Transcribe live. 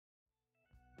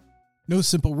No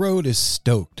Simple Road is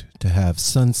stoked to have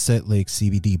Sunset Lake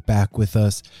CBD back with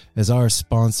us as our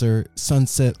sponsor.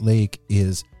 Sunset Lake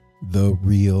is the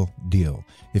real deal.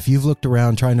 If you've looked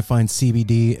around trying to find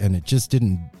CBD and it just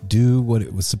didn't do what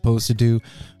it was supposed to do,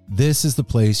 this is the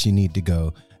place you need to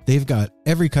go. They've got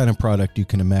every kind of product you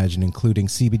can imagine, including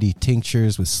CBD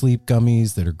tinctures with sleep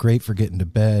gummies that are great for getting to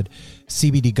bed,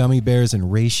 CBD gummy bears and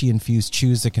reishi-infused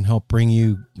chews that can help bring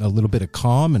you a little bit of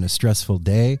calm in a stressful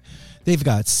day. They've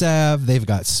got salve. They've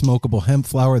got smokable hemp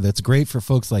flower that's great for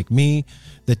folks like me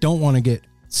that don't want to get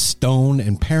stoned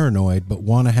and paranoid but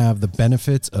want to have the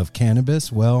benefits of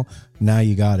cannabis. Well, now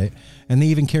you got it. And they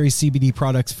even carry CBD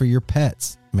products for your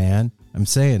pets, man. I'm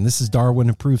saying this is Darwin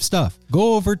approved stuff.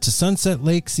 Go over to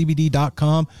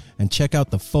sunsetlakecbd.com and check out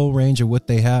the full range of what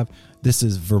they have. This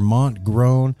is Vermont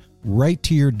grown, right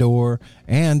to your door,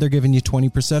 and they're giving you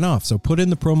 20% off. So put in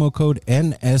the promo code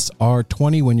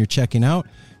NSR20 when you're checking out.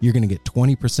 You're going to get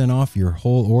 20% off your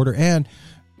whole order. And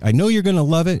I know you're going to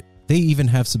love it. They even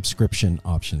have subscription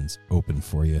options open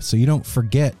for you, so you don't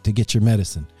forget to get your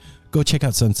medicine. Go check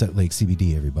out Sunset Lake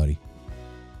CBD, everybody.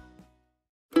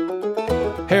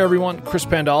 Hey everyone, Chris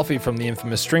Pandolfi from the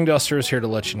infamous String Dusters here to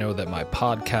let you know that my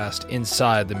podcast,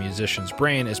 Inside the Musician's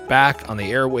Brain, is back on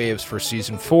the airwaves for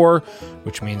Season 4,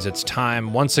 which means it's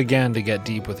time once again to get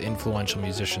deep with influential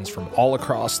musicians from all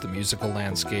across the musical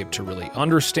landscape to really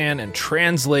understand and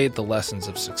translate the lessons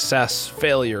of success,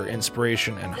 failure,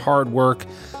 inspiration, and hard work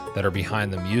that are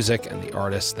behind the music and the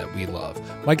artists that we love.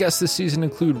 My guests this season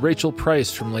include Rachel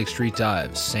Price from Lake Street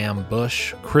Dives, Sam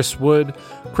Bush, Chris Wood,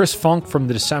 Chris Funk from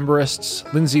The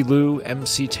Decemberists, Lindsay Liu,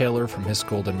 MC Taylor from His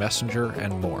Golden Messenger,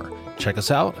 and more. Check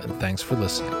us out, and thanks for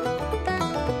listening.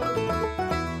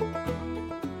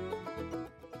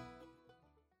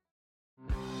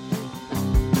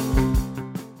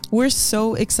 We're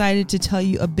so excited to tell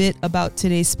you a bit about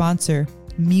today's sponsor,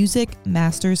 Music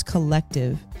Masters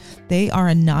Collective. They are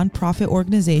a nonprofit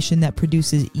organization that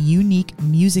produces unique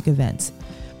music events,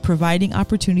 providing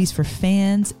opportunities for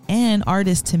fans and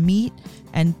artists to meet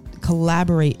and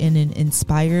collaborate in an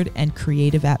inspired and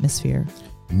creative atmosphere.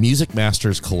 Music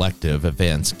Masters Collective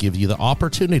events give you the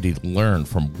opportunity to learn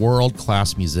from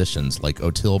world-class musicians like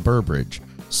Otil Burbridge,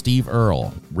 Steve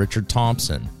Earle, Richard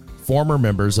Thompson, former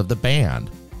members of the band,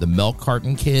 the Milk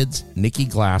Carton Kids, Nikki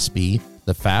Glaspie,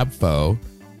 the Fab Four,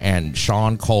 and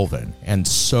Sean Colvin, and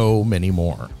so many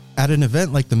more. At an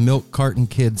event like the Milk Carton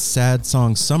Kids Sad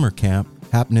Song Summer Camp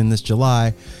happening this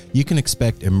July, you can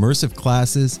expect immersive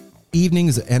classes,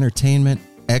 evenings of entertainment,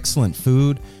 excellent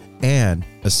food, and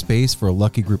a space for a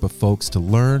lucky group of folks to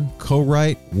learn,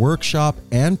 co-write, workshop,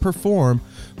 and perform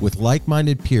with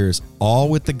like-minded peers, all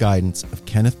with the guidance of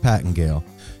Kenneth Pattengale,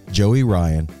 Joey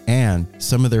Ryan, and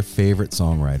some of their favorite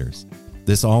songwriters.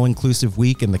 This all-inclusive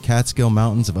week in the Catskill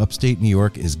Mountains of upstate New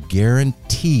York is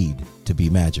guaranteed to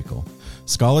be magical.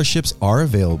 Scholarships are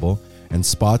available and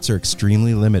spots are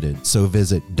extremely limited, so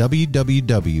visit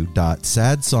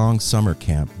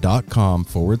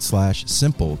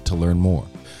www.sadsongsummercamp.com/simple to learn more.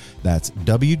 That's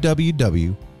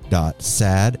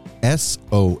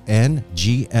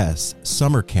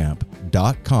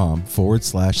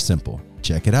www.sadsongsummercamp.com/simple.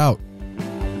 Check it out.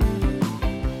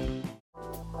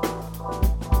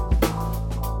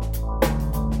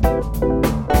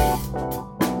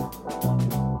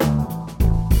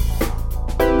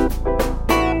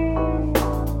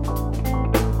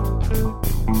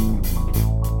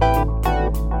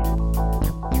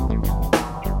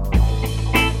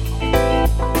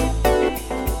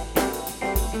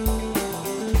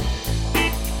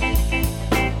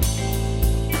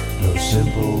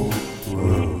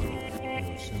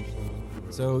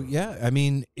 So, yeah, I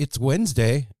mean, it's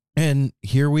Wednesday, and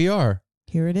here we are.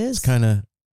 Here it is. It's kind of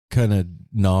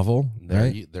novel,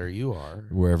 right? There you are.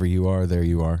 Wherever you are, there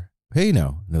you are. Hey,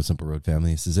 No Simple Road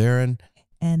family. This is Aaron.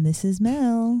 And this is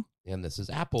Mel. And this is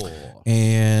Apple.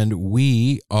 And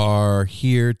we are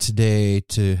here today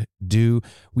to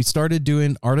we started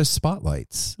doing artist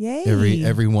spotlights. Yay.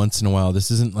 Every once in a while.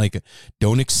 This isn't like,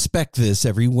 don't expect this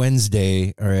every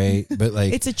Wednesday, all right? But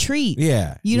like, it's a treat.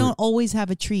 Yeah. You don't always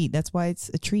have a treat. That's why it's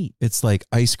a treat. It's like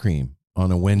ice cream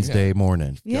on a Wednesday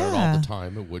morning. If you got it all the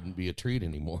time, it wouldn't be a treat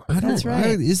anymore. That's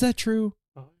right. Is that true?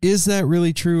 Is that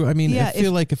really true? I mean, I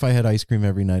feel like if I had ice cream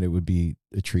every night, it would be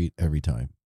a treat every time.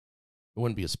 It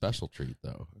wouldn't be a special treat,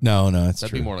 though. No, it's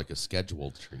That'd true. be more like a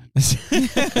scheduled treat.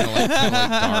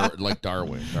 like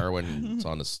Darwin. Darwin's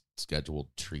on a scheduled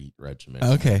treat regimen.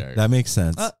 Okay, that makes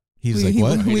sense. He's like,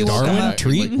 what? Darwin?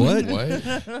 Treat? What? Well,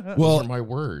 Well, those are my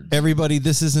words. Everybody,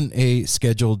 this isn't a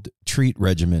scheduled treat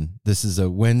regimen. This is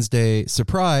a Wednesday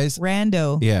surprise.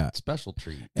 Rando. Yeah. Special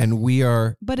treat. And we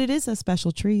are... But it is a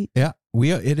special treat. Yeah.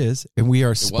 It is, and we are It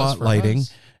was for spotlighting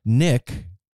us. Nick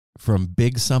from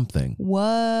Big Something.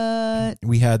 What?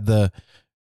 We had the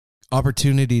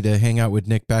opportunity to hang out with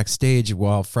Nick backstage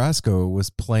while Frasco was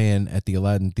playing at the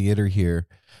Aladdin Theater here.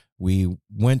 We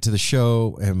went to the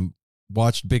show and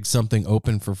watched Big Something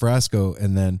open for Frasco,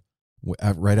 and then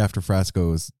right after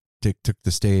Frasco took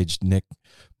the stage, Nick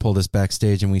pulled us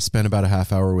backstage, and we spent about a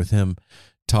half hour with him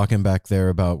talking back there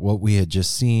about what we had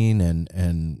just seen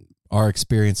and our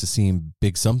experience of seeing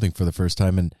Big Something for the first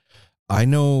time. And I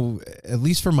know, at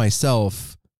least for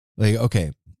myself, like,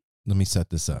 okay, let me set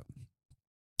this up.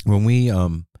 When we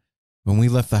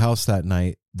left the house that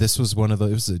night, this was one of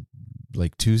those, it was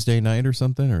like Tuesday night or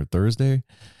something, or Thursday.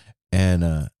 And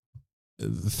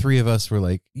the three of us were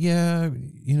like, yeah, I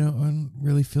don't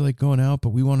really feel like going out, but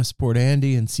we want to support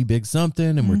Andy and see Big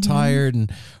Something, and we're tired,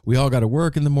 and we all got to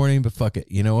work in the morning, but fuck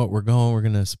it. You know what? We're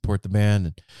going to support the band.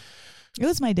 And It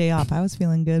was my day off. I was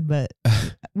feeling good, but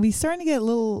we starting to get a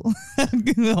little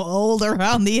old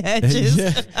around the edges.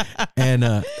 Yeah.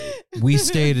 And we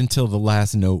stayed until the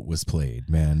last note was played,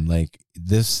 man. Like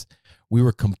this, we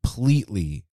were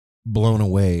completely blown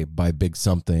away by Big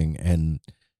Something and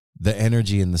the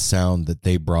energy and the sound that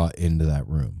they brought into that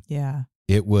room. Yeah.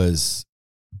 It was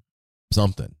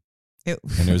something. It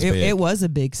was big. It was a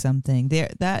big something.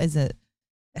 That is a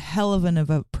hell of an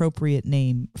appropriate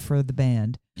name for the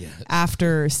band. Yeah.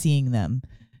 After seeing them.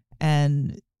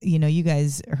 And, you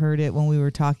guys heard it when we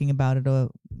were talking about it a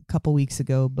couple weeks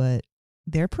ago, but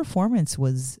their performance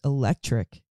was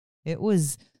electric. It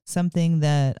was something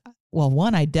that, well,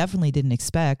 one, I definitely didn't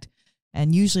expect.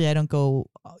 And usually I don't go,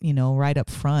 right up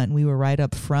front. We were right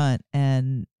up front,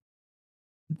 and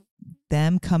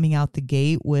them coming out the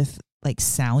gate with like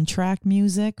soundtrack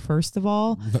music, first of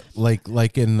all.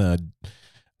 Like in the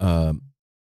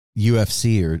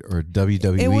UFC or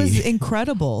WWE. It was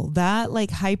incredible. That like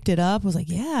hyped it up. I was like,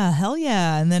 yeah, hell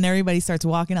yeah. And then everybody starts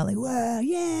walking out like, whoa,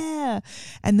 yeah.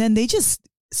 And then they just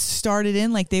started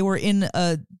in like they were in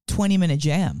a 20-minute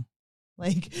jam.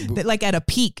 Like at a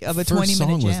peak of a 20-minute jam. First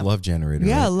song was Love Generator.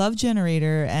 Yeah, right? Love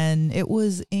Generator. And it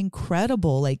was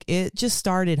incredible. Like it just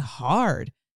started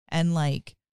hard. And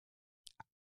like,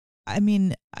 I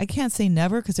mean, I can't say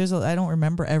never because I don't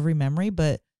remember every memory,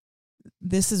 but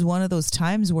this is one of those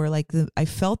times where like I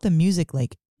felt the music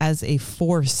like as a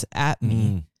force at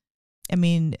me. I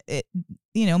mean, it,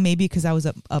 maybe because I was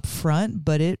up front,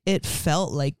 but it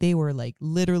felt like they were like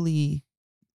literally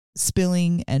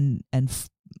spilling and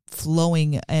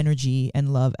flowing energy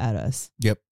and love at us.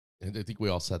 Yep. And I think we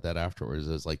all said that afterwards.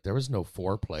 It was like there was no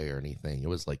foreplay or anything. It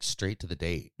was like straight to the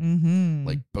date. Mm-hmm.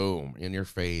 Like boom, in your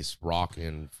face,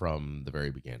 rocking from the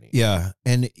very beginning. Yeah.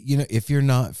 And, if you're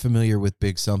not familiar with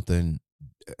Big Something,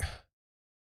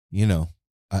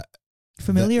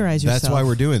 Familiarize yourself. That's why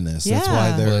we're doing this. Yeah. That's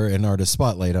why they're an artist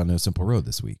spotlight on No Simple Road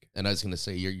this week. And I was going to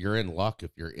say, you're in luck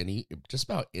if you're just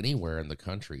about anywhere in the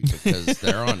country, because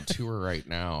they're on tour right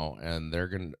now, and they're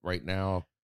going to right now,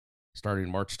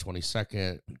 starting March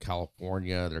 22nd,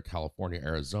 California. They're California,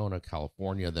 Arizona,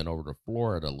 California, then over to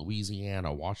Florida,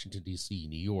 Louisiana, Washington, D.C.,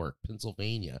 New York,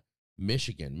 Pennsylvania,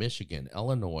 Michigan,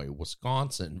 Illinois,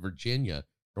 Wisconsin, Virginia,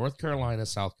 North Carolina,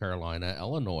 South Carolina,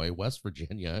 Illinois, West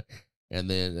Virginia. And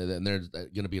then there's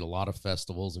going to be a lot of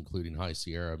festivals, including High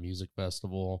Sierra Music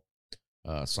Festival,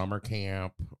 Summer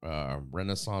Camp,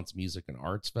 Renaissance Music and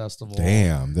Arts Festival.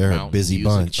 Damn, they're Mountain a busy Music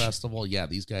bunch. Festival. Yeah,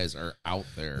 these guys are out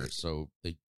there, so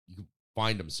you can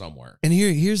find them somewhere. And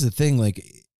here's the thing, like,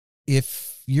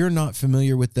 if you're not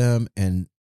familiar with them, and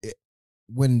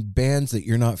when bands that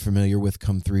you're not familiar with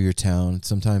come through your town,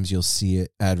 sometimes you'll see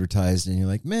it advertised and you're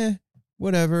like, meh,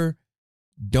 whatever.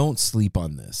 Don't sleep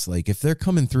on this. Like, if they're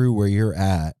coming through where you're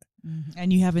at,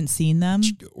 and you haven't seen them,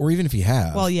 or even if you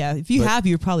have, well, yeah, if you have,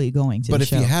 you're probably going to. But the if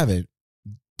show. you haven't,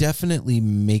 definitely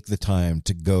make the time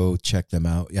to go check them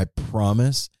out. I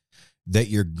promise that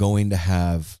you're going to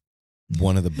have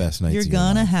one of the best nights. You're of your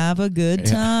gonna life. have a good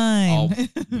time.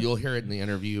 You'll hear it in the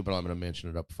interview, but I'm going to mention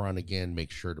it up front again.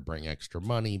 Make sure to bring extra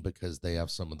money, because they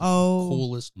have some of the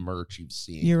coolest merch you've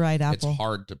seen. You're right, Apple. It's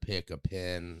hard to pick a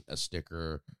pin, a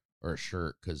sticker, or a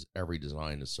shirt, because every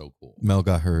design is so cool. Mel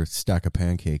got her stack of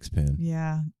pancakes pin.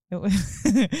 Yeah, it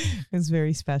was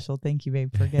very special. Thank you,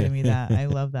 babe, for getting me that. I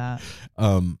love that.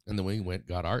 And then we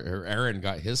got Aaron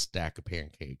got his stack of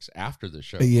pancakes after the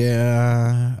show.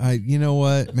 Yeah, you know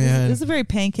what, man? It was a very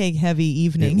pancake heavy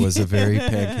evening. It was a very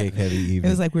pancake heavy evening. It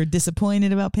was like we were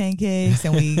disappointed about pancakes,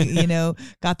 and we,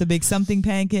 got the Big Something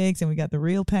pancakes, and we got the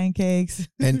real pancakes.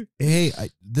 And hey,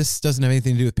 this doesn't have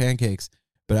anything to do with pancakes,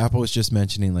 but Apple was just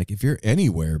mentioning, like, if you're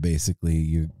anywhere, basically,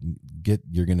 you're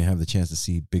going to have the chance to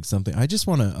see Big Something. I just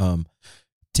want to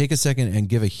take a second and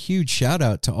give a huge shout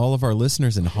out to all of our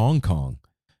listeners in Hong Kong.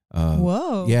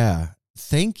 Whoa. Yeah.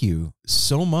 Thank you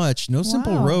so much. No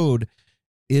Simple Wow. Road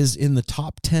is in the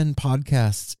top 10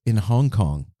 podcasts in Hong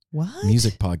Kong. What?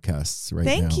 Music podcasts right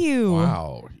now. Thank you.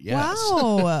 Wow. Yes.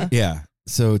 Wow. Yeah.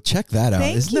 So check that out.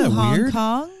 Thank Isn't you, that Hong weird?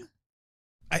 Kong.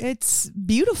 It's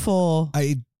beautiful.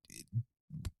 I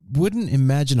wouldn't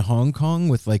imagine Hong Kong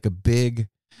with like a big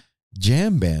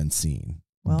jam band scene.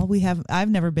 Well, I've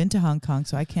never been to Hong Kong,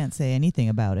 so I can't say anything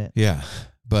about it. Yeah.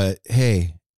 But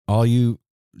hey, all you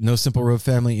No Simple Road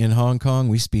family in Hong Kong,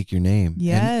 we speak your name.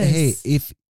 Yes. And hey,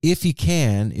 if you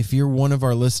can, if you're one of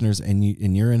our listeners and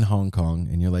you're in Hong Kong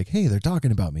and you're like, hey, they're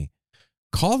talking about me,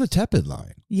 call the Tepid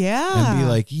line Yeah. and be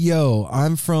like, yo,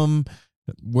 I'm from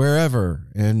wherever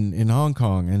in Hong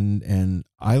Kong and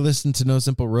I listen to No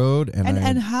Simple Road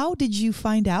and how did you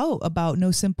find out about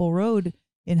No Simple Road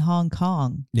in Hong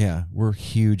Kong? yeah, we're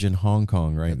huge in Hong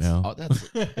Kong right now. Oh, that's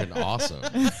been awesome.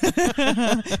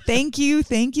 Thank you.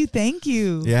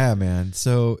 Yeah, man.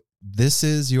 So this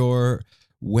is your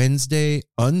Wednesday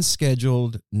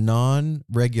unscheduled,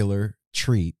 non-regular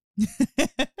treat.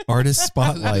 Artist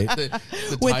Spotlight. The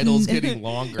With title's N- getting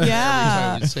longer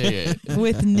Yeah. every time you say it.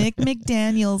 With Nick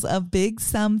MacDaniels of Big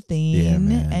Something. Yeah,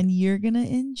 man. And you're going to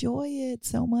enjoy it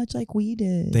so much like we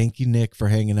did. Thank you, Nick, for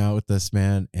hanging out with us,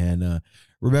 man. And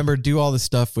remember, do all the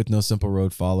stuff with No Simple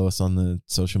Road. Follow us on the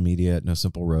social media at No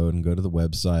Simple Road and go to the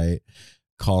website.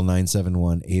 Call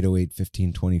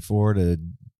 971-808-1524 to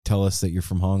tell us that you're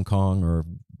from Hong Kong or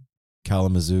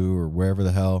Kalamazoo or wherever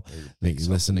the hell that you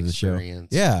listen to the show.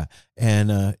 Yeah.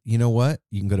 And you know what?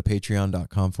 You can go to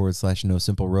patreon.com/No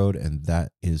Simple Road, and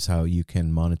that is how you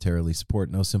can monetarily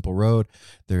support No Simple Road.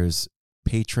 There's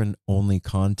patron only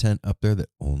content up there that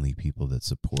only people that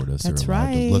support us That's are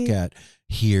allowed to look right. at,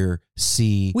 hear,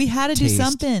 see. We had to do taste.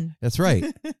 something. That's right.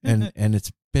 and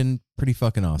it's been pretty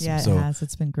fucking awesome. Yeah, it so has.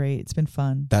 It's been great. It's been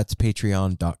fun. that's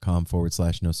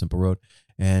patreon.com/No Simple Road.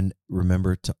 And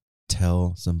remember to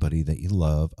tell somebody that you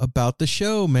love about the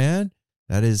show, man.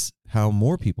 That is how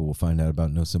more people will find out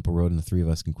about No Simple Road, and the three of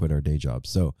us can quit our day jobs.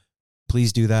 So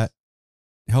please do that.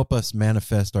 Help us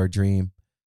manifest our dream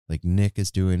like Nick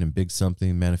is doing in Big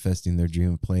Something, manifesting their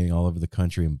dream of playing all over the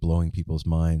country and blowing people's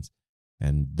minds.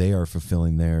 And they are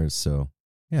fulfilling theirs. So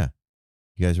yeah.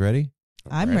 You guys ready?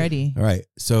 I'm ready. All right.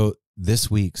 So this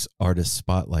week's artist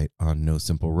spotlight on No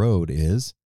Simple Road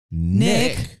is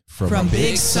Nick from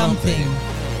Big Something.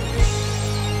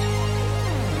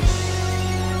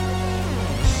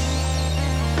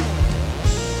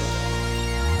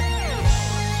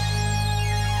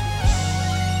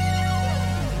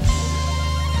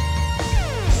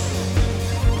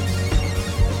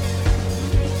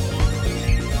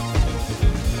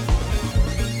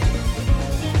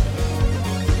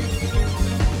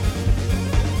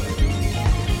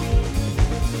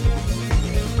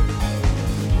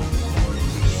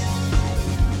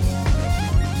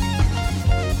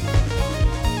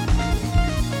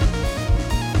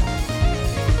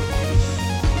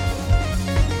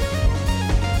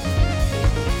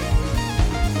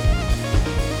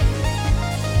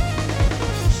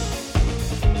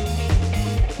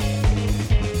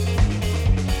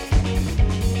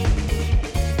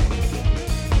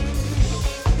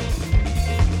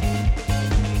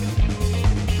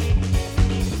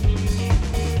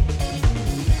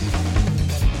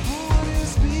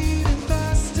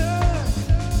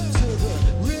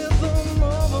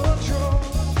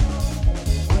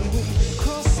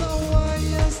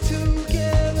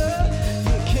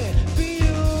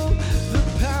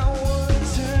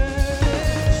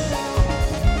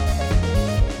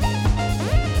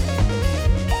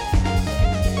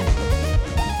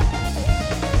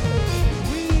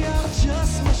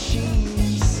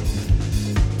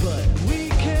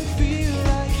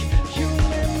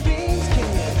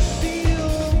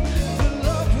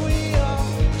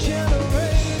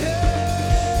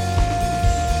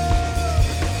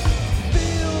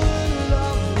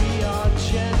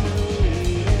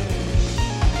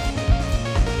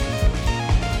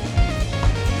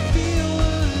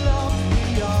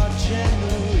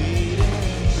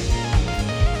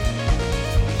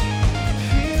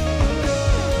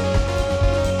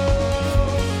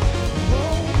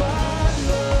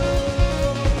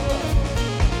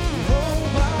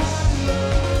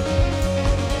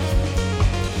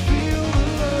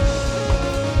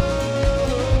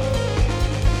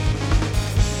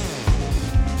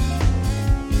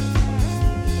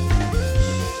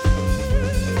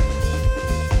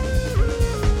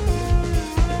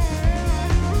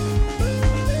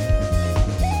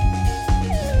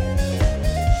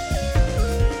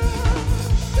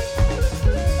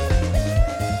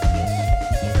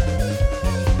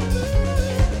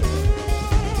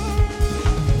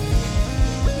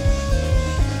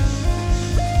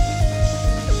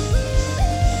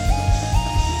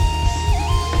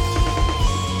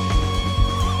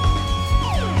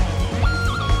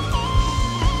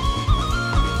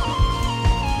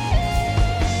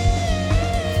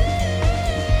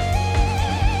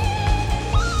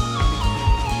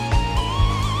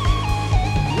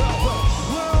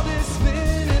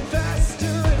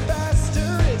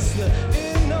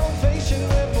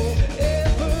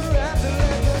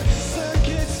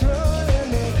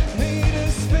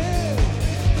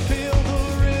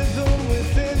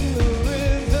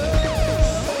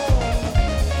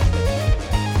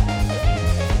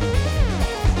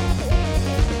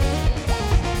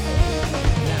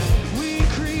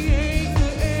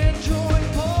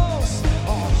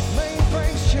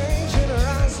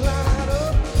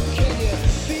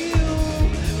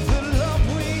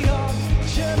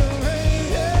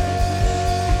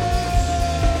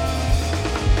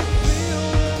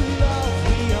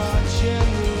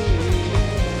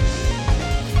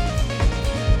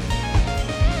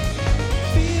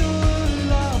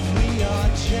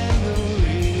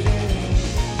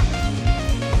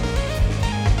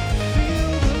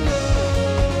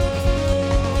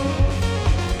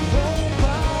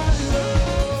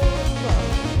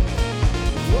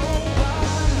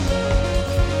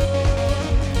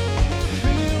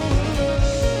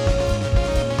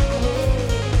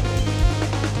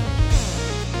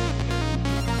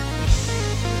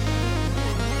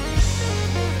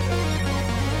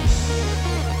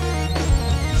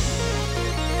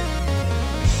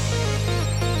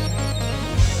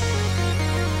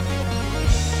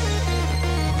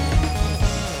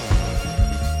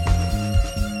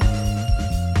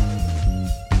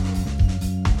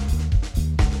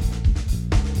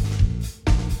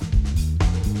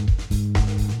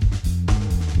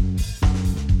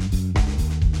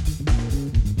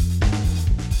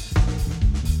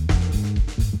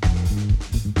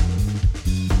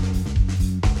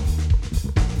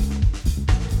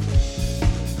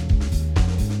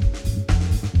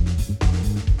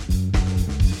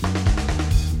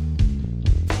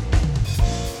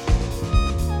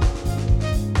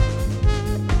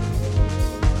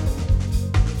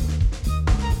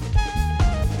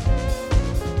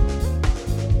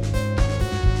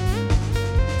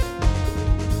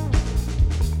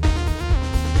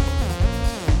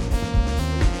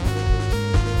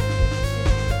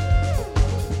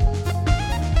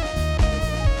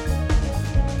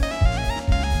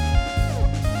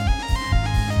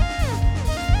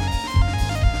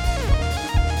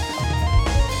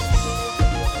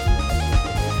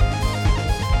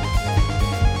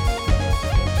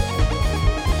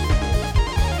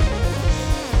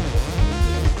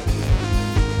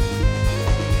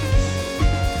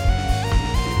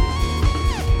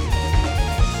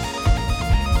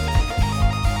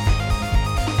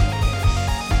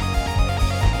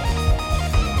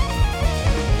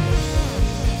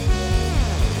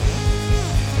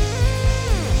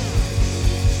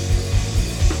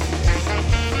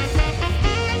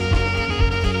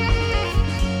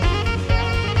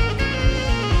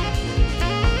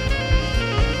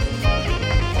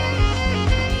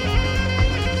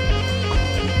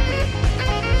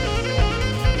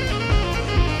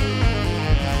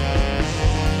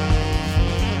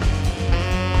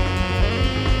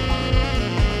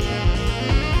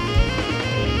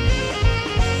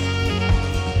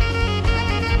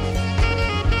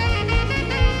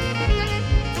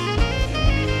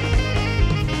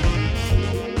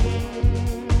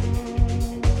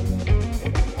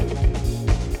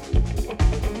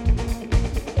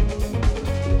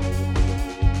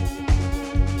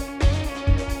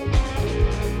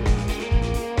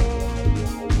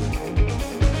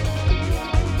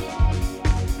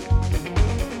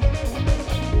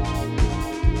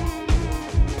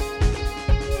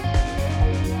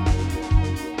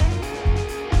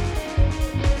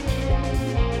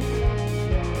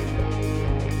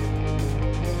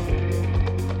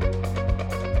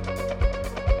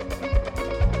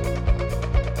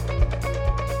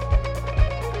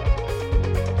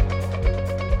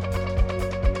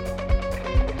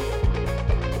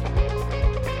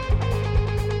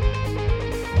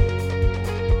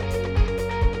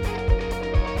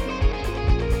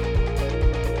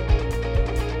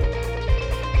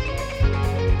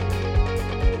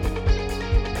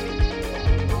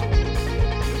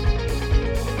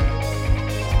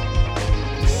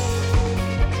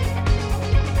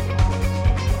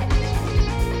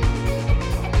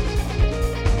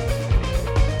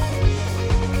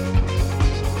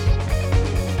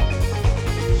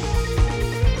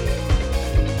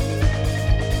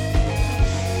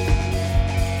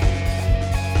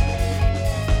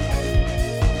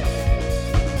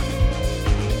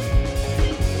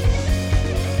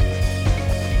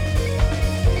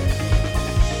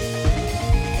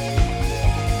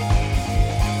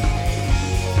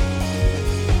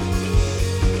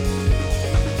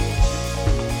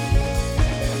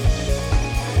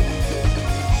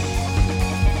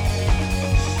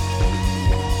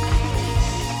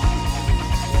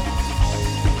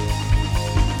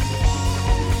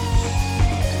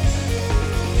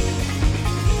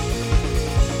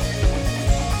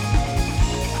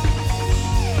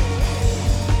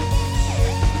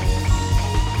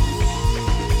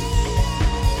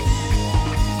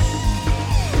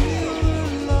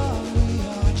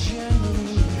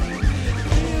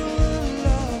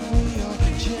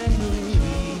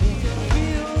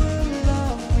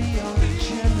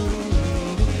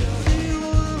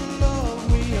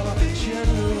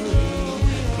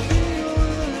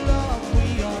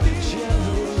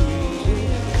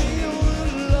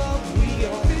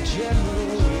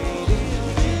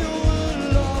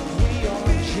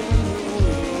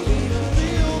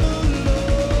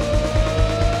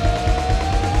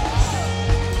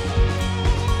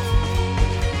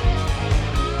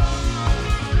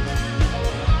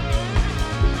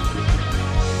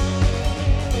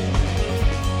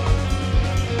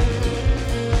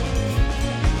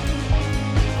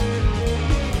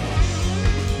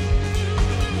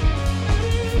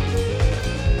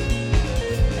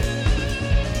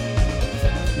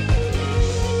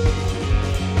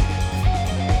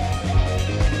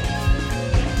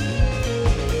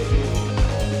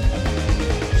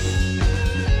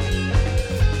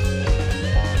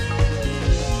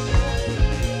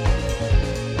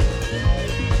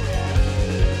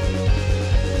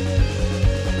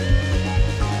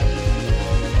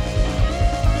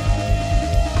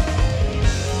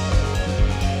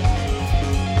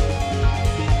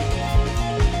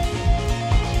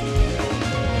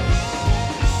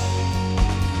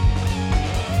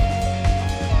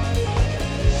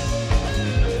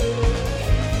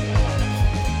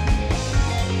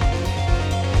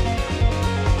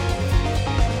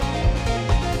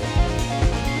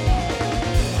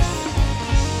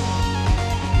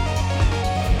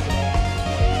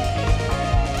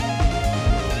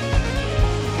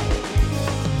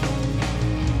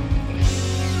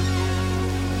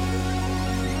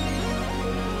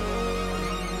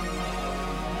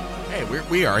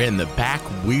 We are in the back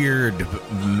weird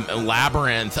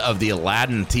labyrinth of the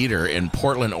Aladdin Theater in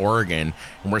Portland, Oregon,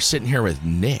 and we're sitting here with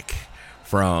Nick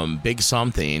from Big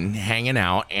Something hanging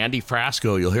out. Andy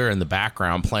Frasco, you'll hear in the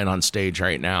background playing on stage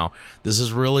right now. This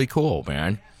is really cool,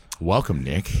 man. Welcome,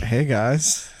 Nick. Hey,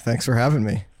 guys. Thanks for having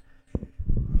me.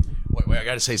 Wait, I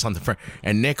got to say something.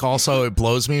 And Nick, also, it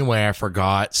blows me away. I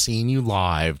forgot seeing you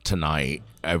live tonight.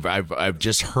 I've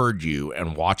just heard you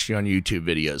and watched you on YouTube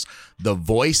videos. The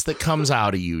voice that comes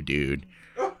out of you, dude,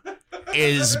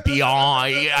 is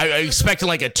beyond. I expected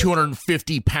like a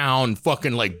 250-pound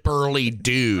fucking like burly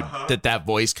dude that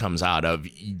voice comes out of.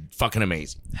 Fucking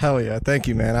amazing. Hell yeah. Thank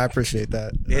you, man. I appreciate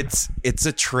that. It's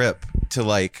a trip to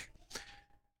like,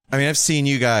 I mean, I've seen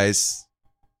you guys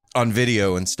on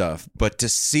video and stuff, but to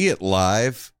see it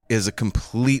live is a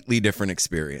completely different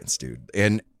experience, dude.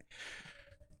 And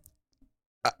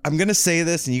I'm going to say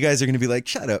this and you guys are going to be like,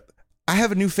 shut up. I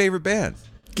have a new favorite band.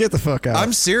 Get the fuck out.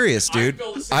 I'm serious, dude.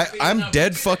 I'm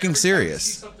dead fucking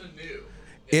serious.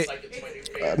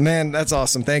 Man, that's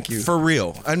awesome. Thank you. For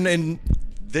real. And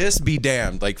this be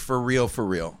damned. Like, for real, for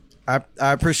real. I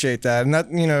appreciate that. And that,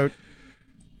 you know,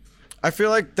 I feel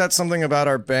like that's something about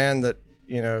our band that,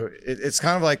 you know, it's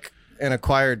kind of like an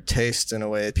acquired taste in a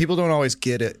way. People don't always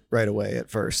get it right away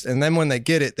at first. And then when they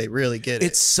get it, they really get it.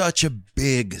 It's such a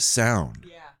big sound.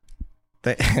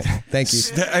 Yeah. Thank you.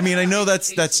 I mean, I know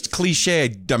that's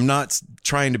cliche. I'm not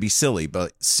trying to be silly,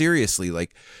 but seriously,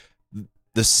 like,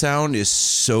 the sound is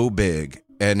so big,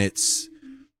 and it's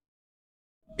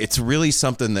really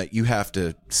something that you have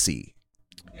to see.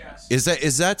 Yes.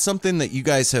 Is that something that you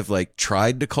guys have like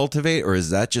tried to cultivate, or is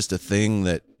that just a thing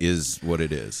that is what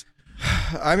it is?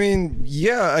 I mean,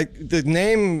 yeah, the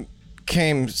name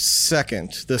came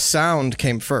second. The sound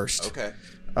came first. Okay.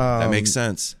 That makes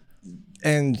sense.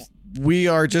 And we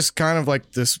are just kind of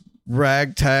like this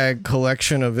ragtag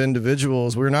collection of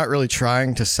individuals. We're not really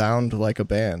trying to sound like a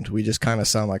band. We just kind of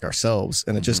sound like ourselves.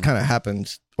 And it just kind of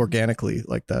happened organically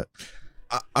like that.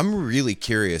 I'm really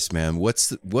curious, man.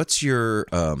 What's your,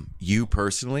 you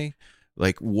personally,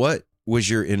 like, what was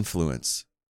your influence?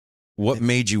 What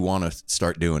made you want to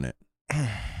start doing it?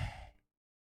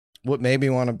 What made me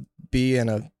want to be in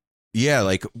a... Yeah,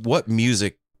 like, what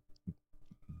music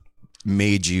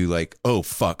made you like, oh,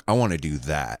 fuck, I want to do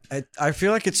that? I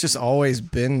feel like it's just always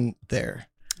been there.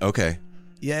 Okay.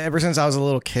 Yeah, ever since I was a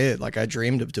little kid, like, I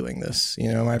dreamed of doing this.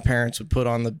 You know, my parents would put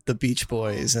on the Beach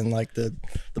Boys and, like, the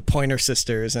Pointer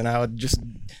Sisters, and I would just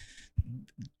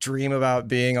dream about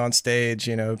being on stage,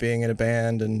 you know, being in a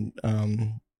band, and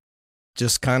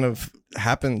just kind of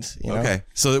happened, you know? Okay.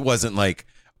 So it wasn't like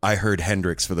I heard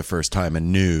Hendrix for the first time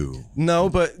and knew. No,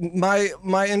 but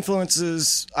my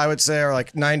influences, I would say, are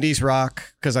like 90s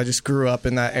rock, because I just grew up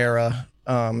in that era.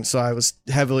 So I was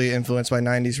heavily influenced by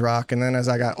 90s rock. And then as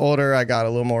I got older, I got a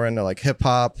little more into like hip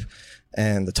hop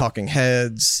and the Talking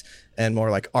Heads and more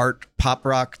like art pop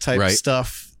rock type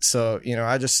stuff. So, you know,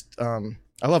 I just,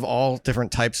 I love all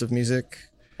different types of music.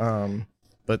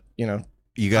 But, you know,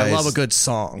 you guys, I love a good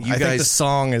song. I think the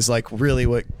song is like really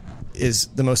what is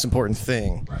the most important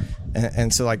thing. Right.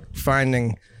 And so like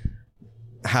finding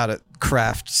how to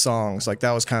craft songs, like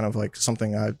that was kind of like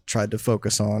something I tried to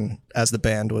focus on as the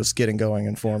band was getting going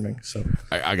and forming. So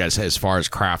I gotta say, as far as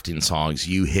crafting songs,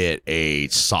 you hit a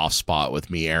soft spot with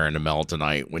me, Aaron, and Mel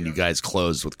tonight when you guys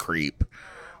closed with Creep.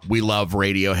 We love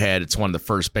Radiohead. It's one of the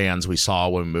first bands we saw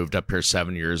when we moved up here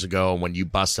 7 years ago. And when you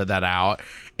busted that out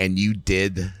and you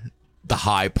did the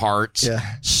high parts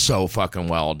so fucking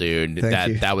well, dude.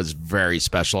 That was very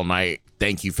special night.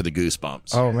 Thank you for the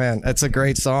goosebumps. Oh man, that's a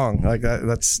great song. Like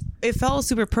that's. It felt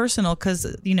super personal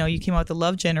because, you know, you came out with the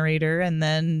Love Generator, and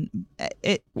then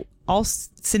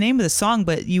it's the name of the song,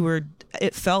 but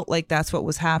it felt like that's what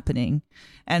was happening,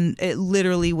 and it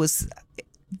literally was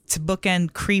to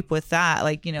bookend Creep with that,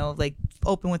 like, you know, like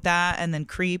open with that and then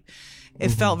Creep. It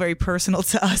felt very personal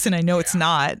to us, and I know it's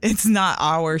not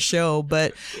our show,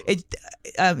 but it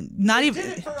not even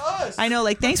did it for us. I know,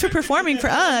 like, thanks for performing for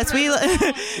us.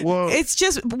 Well, it's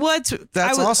just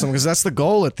that's awesome, because that's the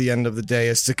goal at the end of the day,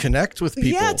 is to connect with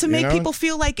people. Yeah, to make people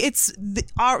feel like it's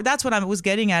that's what I was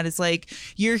getting at. It's like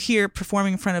you're here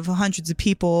performing in front of hundreds of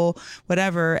people,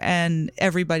 whatever, and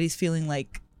everybody's feeling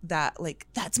like that, like,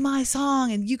 that's my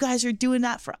song and you guys are doing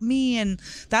that for me, and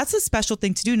that's a special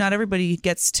thing to do. Not everybody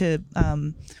gets to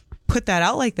put that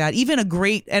out like that. Even a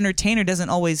great entertainer doesn't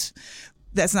always,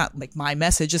 that's not like my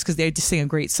message just because they just sing a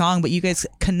great song, but you guys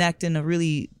connect in a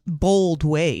really bold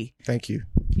way. Thank you.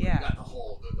 Yeah. The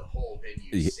whole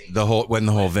venue when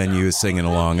the whole venue is singing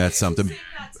along, that's something.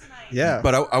 Yeah,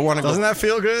 but I want to. Doesn't that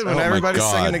feel good when everybody's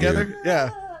singing together? Dude. Yeah.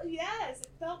 Yes, it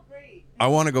felt great. I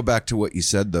want to go back to what you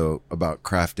said though about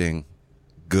crafting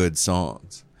good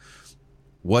songs.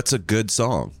 What's a good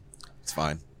song? It's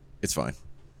fine. It's fine.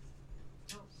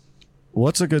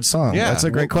 What's a good song? Yeah, That's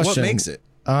a great question. What makes it?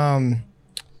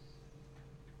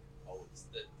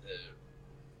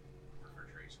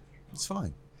 It's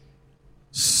fine.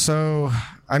 So,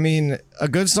 I mean, a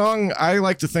good song, I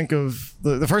like to think of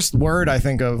the first word I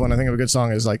think of when I think of a good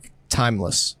song is like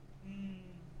timeless.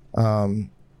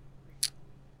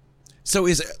 So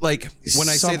is it like when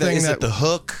I say that, is it the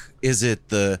hook? Is it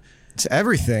the? It's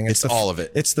everything. It's all of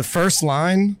it. It's the first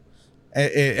line,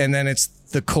 and then it's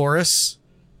the chorus,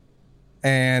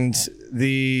 and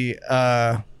the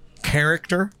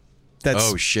character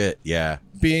that's Oh shit! Yeah.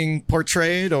 being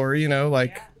portrayed, or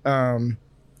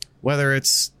whether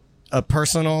it's a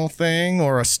personal thing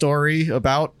or a story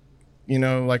about,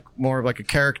 like more of like a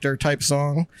character type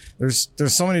song. There's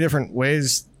so many different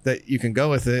ways that you can go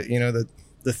with it.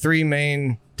 The three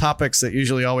main topics that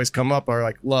usually always come up are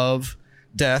like love,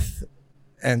 death,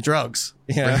 and drugs.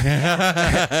 And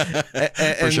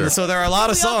sure. so there are a lot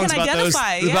of We all songs can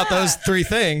about those three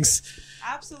things.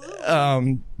 Absolutely.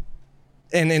 And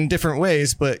in different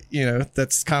ways, but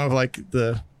that's kind of like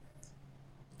the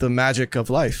magic of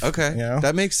life. Okay.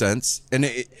 That makes sense. And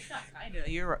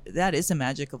That is the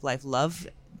magic of life. Love,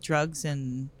 drugs,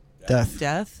 and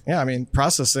death. Yeah, I mean,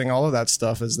 processing all of that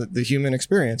stuff is the human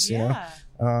experience.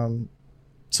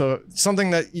 So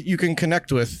something that you can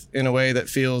connect with in a way that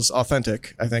feels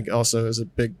authentic, I think, also is a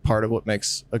big part of what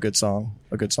makes a good song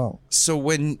a good song. So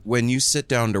when you sit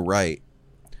down to write,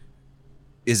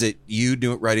 is it you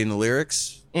writing the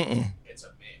lyrics? It's a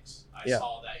mix. I Yeah.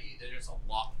 saw that. There's a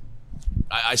lot.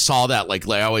 I saw that. Like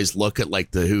I always look at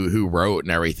like the who wrote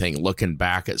and everything. Looking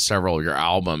back at several of your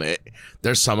album,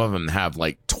 there's some of them have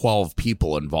like 12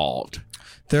 people involved.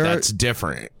 That's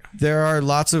different. There are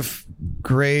lots of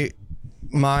great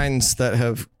minds that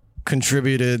have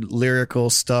contributed lyrical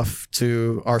stuff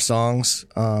to our songs.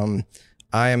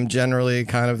 I am generally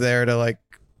kind of there to like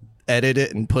edit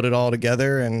it and put it all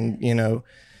together and,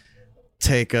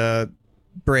 take a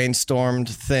brainstormed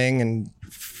thing and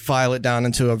file it down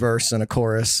into a verse and a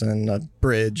chorus and a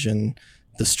bridge and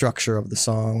the structure of the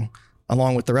song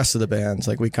along with the rest of the bands.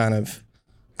 Like we kind of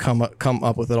come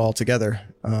up with it all together.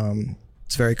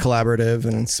 It's very collaborative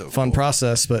and fun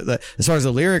process. But as far as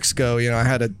the lyrics go, I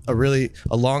had a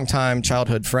long time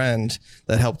childhood friend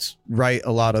that helped write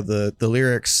a lot of the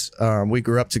lyrics. We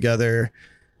grew up together.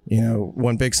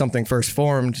 When Big Something first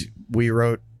formed, we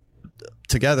wrote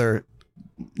together,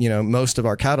 most of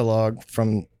our catalog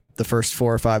from the first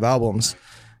 4 or 5 albums.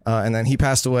 And then he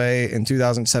passed away in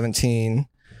 2017.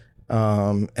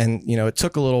 And, it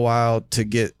took a little while to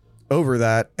get over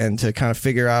that and to kind of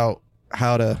figure out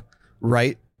how to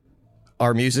write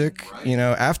our music,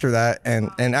 after that. And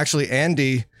actually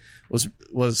Andy was,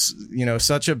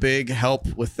 such a big help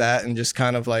with that. And just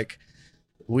kind of like,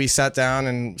 we sat down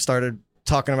and started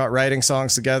talking about writing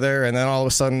songs together. And then all of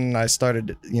a sudden I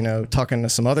started, talking to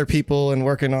some other people and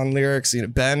working on lyrics.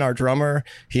 Ben, our drummer,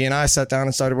 he and I sat down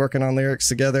and started working on lyrics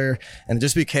together. And it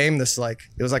just became this, like,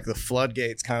 it was like the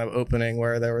floodgates kind of opening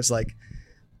where there was like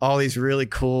all these really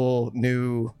cool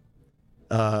new,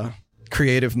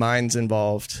 creative minds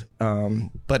involved,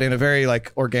 but in a very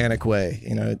like organic way.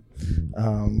 It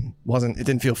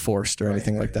didn't feel forced or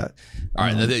anything like that. All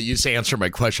right, you just answered my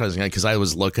question because I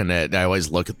always look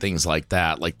at things like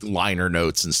that, like liner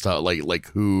notes and stuff, like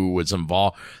who was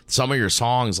involved. Some of your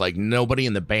songs, like nobody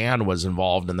in the band was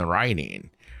involved in the writing.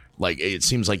 Like it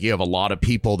seems like you have a lot of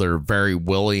people that are very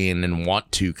willing and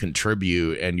want to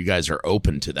contribute, and you guys are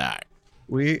open to that.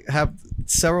 We have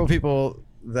several people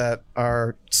that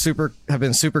have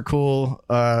been super cool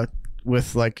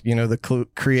with like the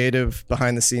creative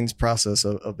behind the scenes process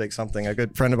of Big Something. A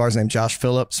good friend of ours named Josh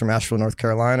Phillips from Asheville, North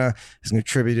Carolina has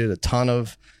contributed a ton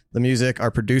of the music. Our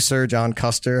producer John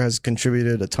Custer has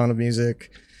contributed a ton of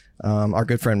music. Our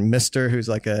good friend Mister, who's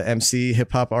like a MC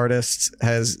hip hop artist,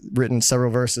 has written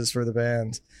several verses for the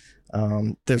band.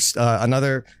 There's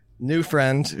another new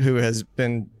friend who has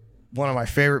been one of my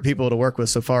favorite people to work with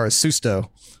so far is Susto.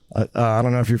 I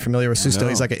don't know if you're familiar with Susto.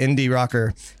 He's like an indie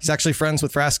rocker. He's actually friends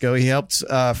with Frasco. He helped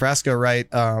Frasco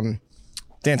write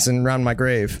 "Dancing Around My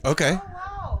Grave." Okay.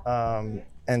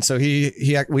 And so he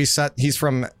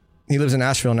lives in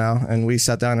Asheville now, and we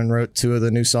sat down and wrote 2 of the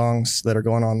new songs that are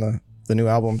going on the new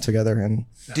album together. And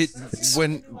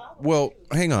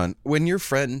hang on. When your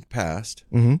friend passed,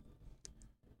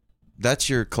 that's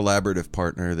your collaborative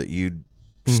partner that you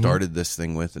started this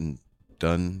thing with and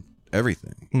done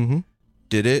everything.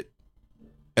 Did it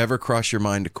ever cross your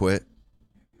mind to quit?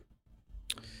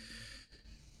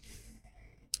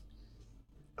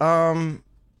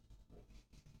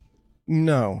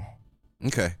 No.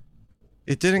 Okay.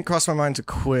 It didn't cross my mind to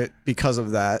quit because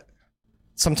of that.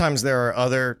 Sometimes there are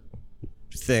other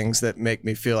things that make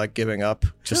me feel like giving up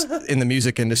just in the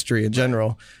music industry in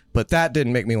general, but that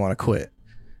didn't make me want to quit.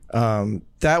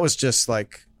 That was just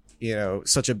like, you know,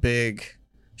 such a big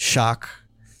shock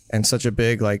and such a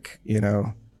big, like, you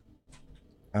know,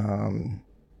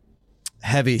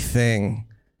 heavy thing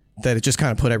that it just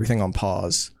kind of put everything on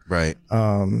pause. Right.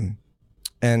 And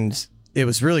it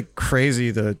was really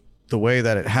crazy the way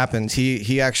that it happened.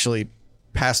 He actually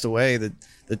passed away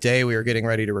the day we were getting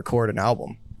ready to record an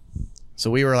album. So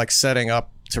we were like setting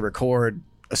up to record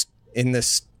in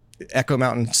this Echo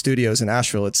Mountain Studios in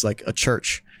Asheville. It's like a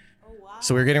church. Oh, wow.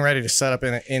 So we were getting ready to set up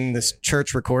in this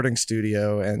church recording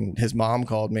studio, and his mom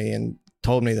called me and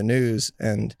told me the news,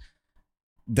 and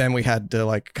then we had to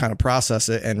like kind of process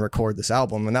it and record this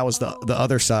album. And that was the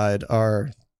other side,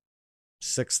 our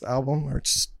 6th album or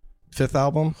 5th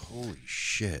album. Holy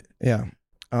shit. Yeah.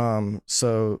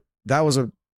 So that was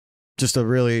just a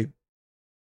really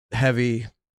heavy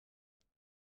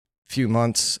few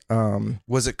months.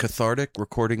 Was it cathartic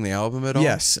recording the album at all?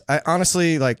 Yes. I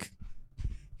honestly, like,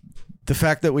 the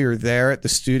fact that we were there at the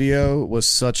studio was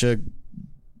such a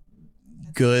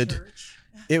good,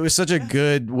 it was such a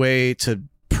good way to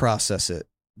process it,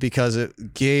 because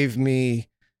it gave me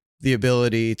the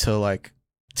ability to like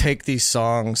take these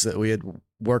songs that we had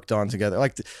worked on together.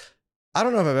 Like, I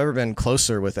don't know if I've ever been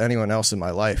closer with anyone else in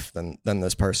my life than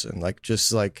this person. Like,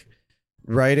 just like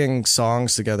writing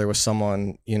songs together with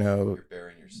someone, you know, You're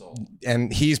bearing your soul.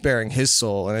 and he's bearing his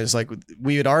soul. And it's like,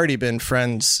 we had already been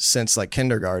friends since like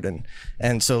kindergarten.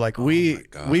 And so like we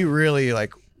really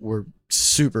like were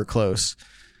super close.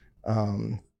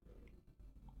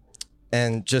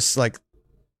 And just like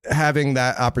having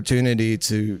that opportunity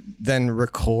to then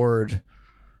record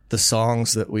the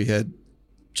songs that we had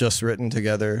just written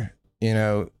together, you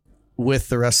know, with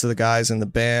the rest of the guys in the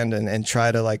band, and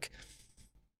try to like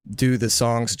do the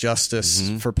songs justice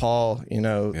for Paul, you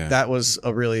know, that was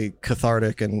a really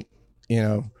cathartic and, you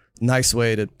know, nice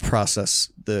way to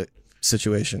process the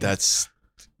situation. That's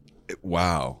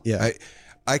wow. Yeah.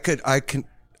 I can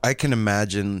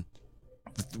imagine.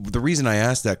 The reason I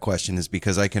asked that question is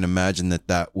because I can imagine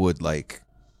that would like,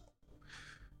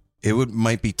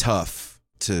 might be tough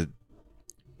to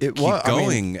keep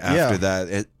going after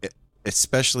that,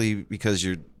 especially because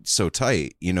you're so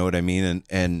tight, you know what I mean?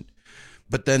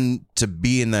 But then to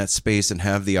be in that space and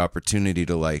have the opportunity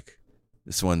to like,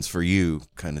 this one's for you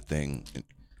kind of thing.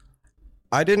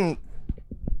 I didn't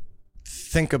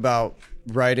think about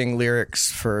writing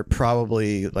lyrics for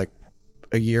probably like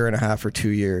a year and a half or 2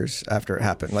 years after it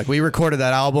happened. Like, we recorded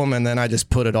that album and then I just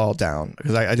put it all down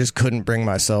because I just couldn't bring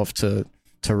myself to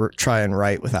try and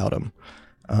write without him.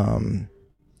 And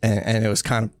it was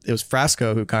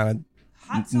Frasco who kind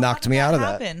of knocked me out of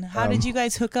that. How did you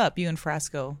guys hook up, you and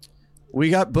Frasco? We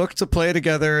got booked to play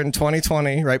together in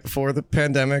 2020, right before the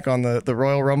pandemic, on the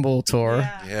Royal Rumble tour.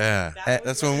 Yeah.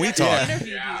 That's when we talked.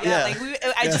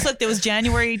 I just looked. It was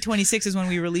January 26th is when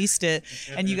we released it,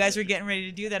 and you guys were getting ready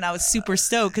to do that. And I was super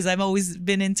stoked because I've always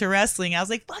been into wrestling. I was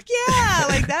like, "Fuck yeah!"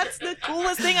 Like, that's the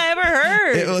coolest thing I ever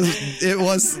heard. It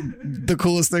was the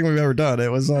coolest thing we've ever done.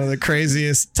 It was one of the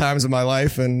craziest times of my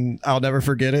life, and I'll never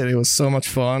forget it. It was so much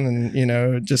fun, and you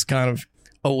know, it just kind of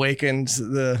awakened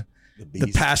the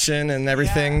passion and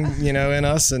everything, you know, in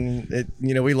us. And it,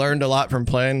 you know, we learned a lot from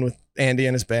playing with Andy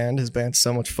and his band. His band's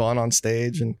so much fun on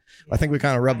stage, and I think we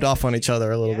kind of rubbed off on each other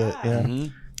a little bit. Yeah.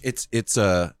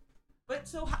 Mm-hmm. But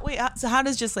so how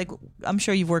does, just like, I'm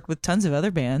sure you've worked with tons of other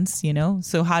bands, you know,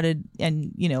 so how did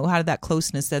that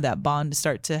closeness, that bond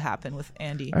start to happen with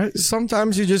Andy?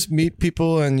 Sometimes you just meet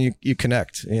people and you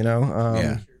connect, you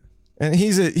know. And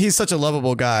he's such a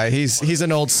lovable guy. He's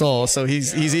an old soul, so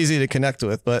he's easy to connect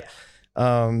with. But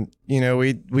you know,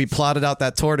 we plotted out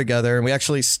that tour together, and we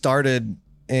actually started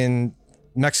in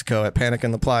Mexico at Panic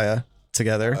in the Playa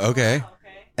together. Okay.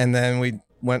 And then we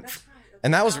went,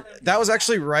 and that was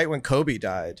actually right when Kobe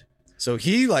died. So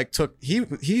he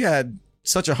had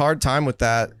such a hard time with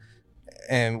that,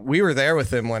 and we were there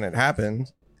with him when it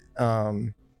happened.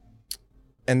 And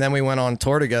then we went on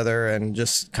tour together and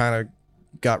just kind of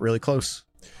got really close,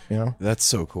 you know. That's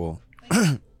so cool.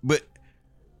 But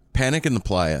Panic in the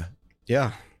Playa.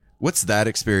 Yeah. What's that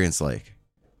experience like?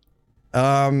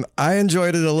 I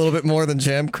enjoyed it a little bit more than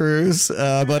Jam Cruise,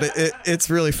 but it's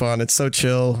really fun. It's so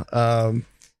chill.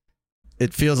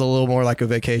 It feels a little more like a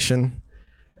vacation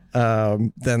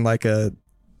than like a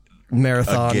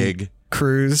marathon gig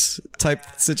cruise type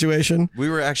situation. We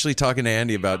were actually talking to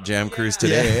Andy about Jam Cruise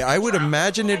today. I would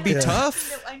imagine it'd be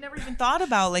tough. I never never even thought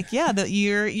about like, yeah, that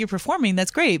you're performing.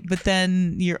 That's great, but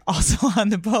then you're also on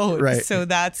the boat, Right. So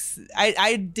that's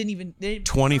I didn't even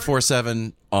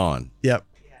 24/7 on. Yep.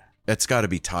 It's got to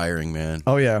be tiring, man.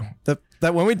 Oh yeah.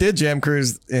 That when we did Jam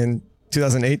Cruise in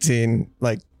 2018,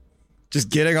 like just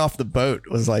getting off the boat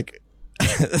was like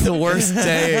the worst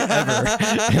day ever.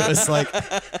 It was like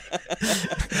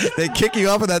they kick you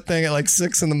off of that thing at like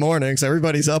 6 a.m, so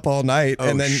everybody's up all night, Oh,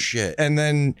 and then shit. and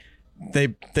then they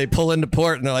pull into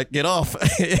port and they're like, get off.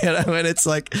 And it's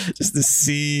like just the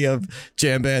sea of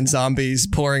jam band zombies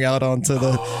pouring out onto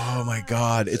the Oh my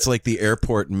God. It's like the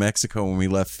airport in Mexico when we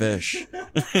left Fish.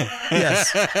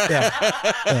 yes.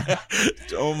 Yeah.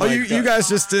 Oh my Oh, you guys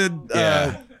just did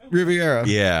Yeah. Riviera.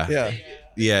 Yeah. Yeah.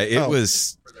 Yeah. It Oh.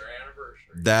 was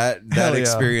that Hell yeah.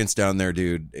 experience down there,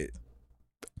 dude.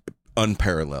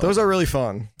 Unparalleled. Those are really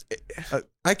fun.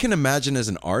 I can imagine as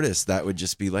an artist, that would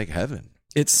just be like heaven.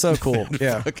 It's so cool.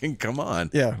 Yeah. Fucking come on.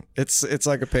 Yeah. It's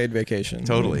like a paid vacation.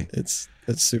 Totally. It's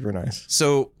super nice.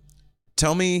 So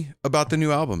tell me about the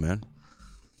new album,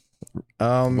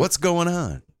 man. What's going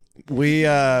on? We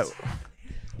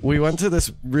went to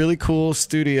this really cool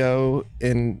studio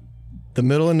in the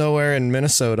middle of nowhere in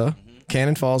Minnesota,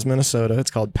 Cannon Falls, Minnesota.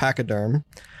 It's called Pachyderm.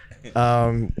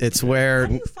 It's where How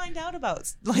do you find out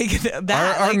about like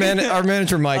that? our Like-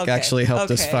 manager Mike Okay, actually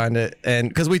helped us okay. find it, and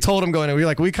because we told him going in, we were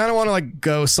like, we kind of want to like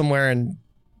go somewhere and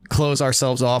close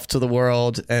ourselves off to the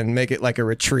world and make it like a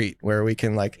retreat where we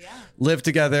can like live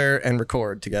together and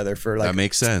record together for like That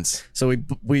makes sense. So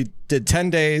we did 10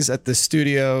 days at the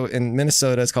studio in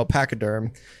Minnesota. It's called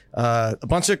Pachyderm. A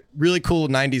bunch of really cool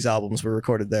 90s albums were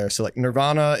recorded there. So like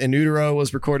Nirvana In Utero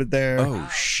was recorded there. Oh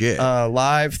shit.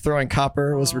 Live Throwing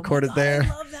Copper was recorded there. I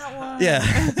love that one.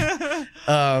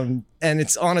 Yeah. And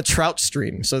it's on a trout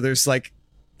stream. So there's like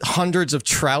hundreds of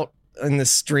trout in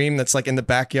this stream that's like in the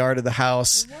backyard of the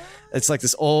house. It's like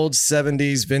this old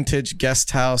 70s vintage guest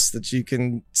house that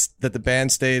the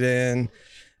band stayed in.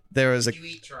 There was a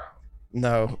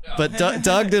no, but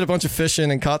Doug did a bunch of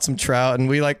fishing and caught some trout, and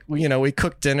we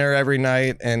cooked dinner every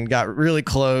night and got really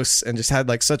close and just had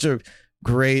like such a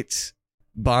great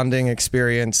bonding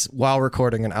experience while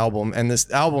recording an album. And this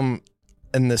album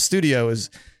in the studio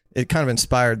it kind of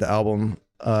inspired the album.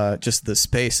 Just the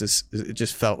space it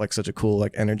just felt like such a cool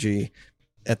like energy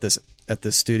at this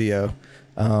studio.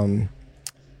 I'm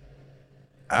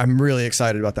really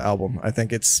excited about the album. I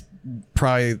think it's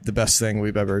probably the best thing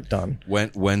we've ever done.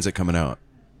 When's it coming out?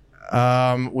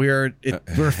 We're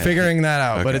figuring that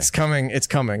out, but Okay. it's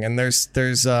coming. And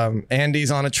there's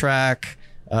Andy's on a track,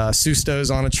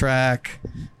 Susto's on a track.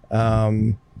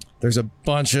 There's a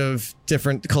bunch of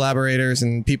different collaborators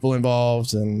and people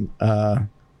involved, and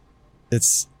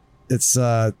it's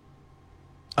I'm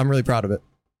really proud of it.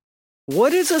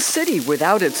 What is a city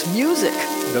without its music?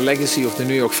 The legacy of the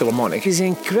New York Philharmonic is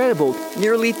incredible.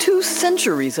 Nearly 2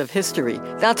 centuries of history.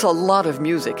 That's a lot of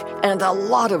music and a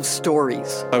lot of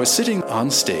stories. I was sitting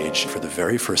on stage for the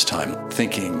very first time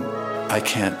thinking, I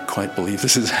can't quite believe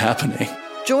this is happening.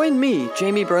 Join me,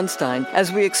 Jamie Bernstein,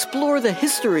 as we explore the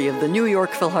history of the New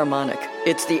York Philharmonic.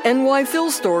 It's the NY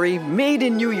Phil story made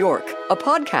in New York, a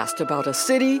podcast about a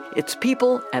city, its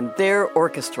people, and their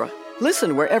orchestra.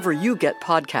 Listen wherever you get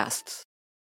podcasts.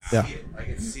 Yeah. I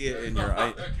can see it in your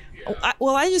eye.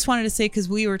 I just wanted to say, because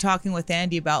we were talking with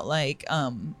Andy about like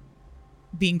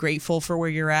being grateful for where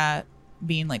you're at,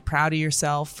 being like proud of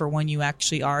yourself for when you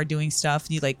actually are doing stuff.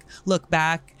 You like look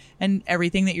back and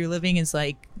everything that you're living is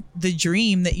like the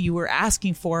dream that you were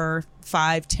asking for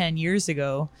 5-10 years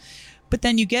ago. But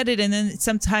then you get it, and then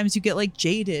sometimes you get like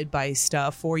jaded by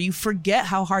stuff, or you forget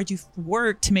how hard you've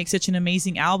worked to make such an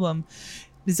amazing album.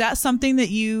 Is that something that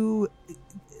you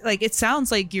like? It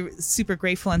sounds like you're super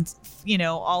grateful and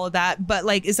all of that, but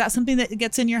like, is that something that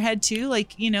gets in your head too?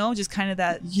 Like, just kind of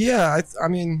that. Yeah, I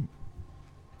mean,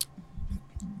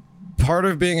 part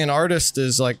of being an artist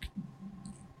is like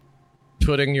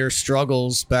putting your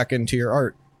struggles back into your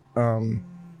art,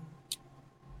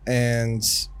 and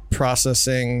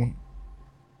processing,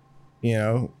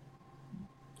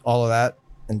 all of that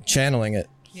and channeling it.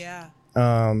 Yeah.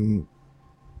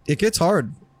 It gets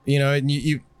hard, and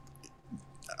you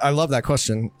I love that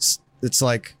question. It's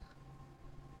like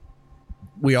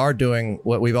we are doing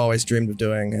what we've always dreamed of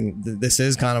doing, and this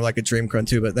is kind of like a dream come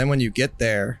true. But then when you get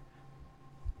there,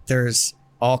 there's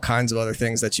all kinds of other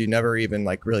things that you never even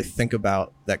like really think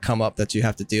about that come up that you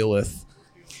have to deal with.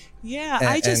 Yeah.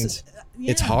 And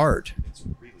it's hard.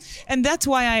 And that's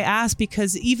why I asked,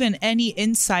 because even any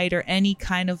insight or any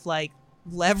kind of like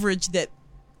leverage that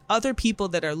other people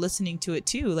that are listening to it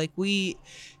too. Like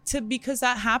because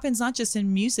that happens not just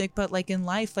in music, but like in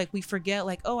life. Like we forget,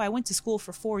 like, oh, I went to school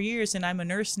for 4 years and I'm a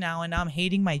nurse now and I'm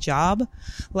hating my job.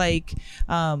 Like,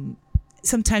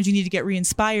 sometimes you need to get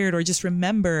re-inspired or just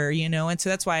remember, and so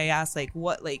that's why I asked, like,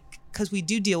 what, like, because we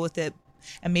do deal with it,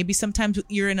 and maybe sometimes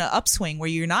you're in an upswing where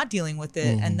you're not dealing with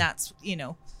it, and that's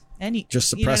just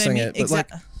suppressing it. But like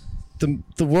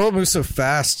the world moves so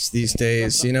fast these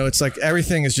days, it's like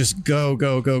everything is just go,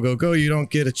 go, go, go, go. You don't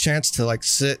get a chance to like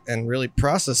sit and really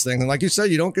process things, and like you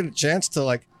said, you don't get a chance to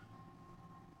like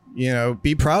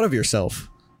be proud of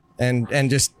yourself and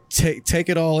just take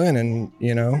it all in, and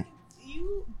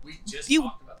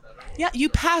you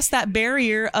pass that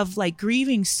barrier of like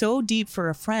grieving so deep for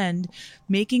a friend,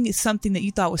 making something that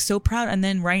you thought was so proud, and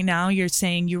then right now you're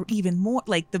saying you're even more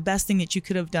like the best thing that you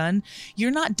could have done.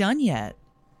 You're not done yet.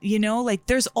 Like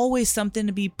there's always something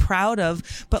to be proud of,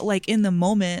 but like in the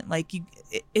moment, like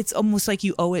it's almost like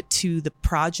you owe it to the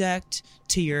project,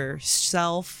 to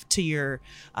yourself, to your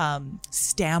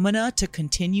stamina to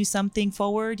continue something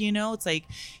forward. It's like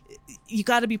you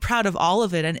got to be proud of all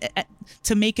of it and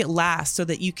to make it last, so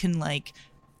that you can like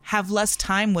have less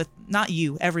time with, not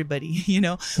you, everybody,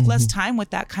 less time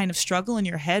with that kind of struggle in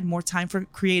your head, more time for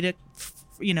creative,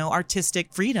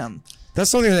 artistic freedom. That's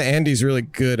something that Andy's really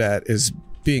good at, is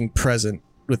being present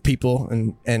with people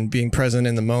and being present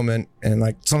in the moment, and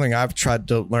like something I've tried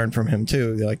to learn from him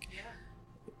too. Like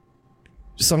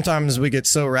sometimes we get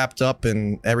so wrapped up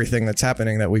in everything that's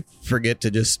happening that we forget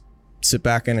to just sit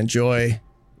back and enjoy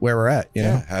where we're at,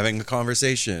 know, having a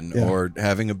conversation or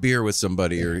having a beer with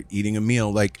somebody or eating a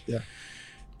meal. Like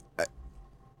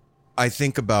I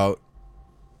think about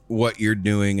what you're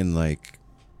doing, and like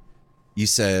you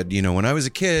said, when I was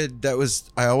a kid,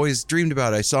 I always dreamed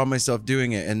about it. I saw myself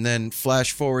doing it. And then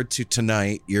flash forward to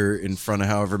tonight, you're in front of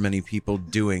however many people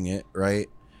doing it, right?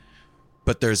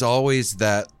 But there's always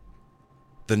the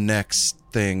next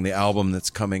thing, the album that's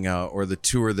coming out or the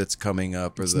tour that's coming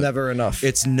up. Or it's never enough.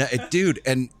 Dude,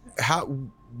 and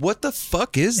what the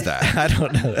fuck is that? I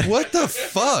don't know. What the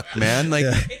fuck, man? Like,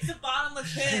 it's a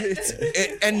bottomless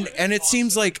pit. And it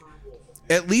seems like,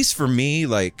 at least for me,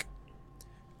 like,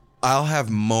 I'll have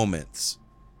moments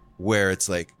where it's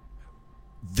like,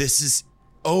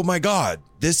 oh my God,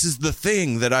 this is the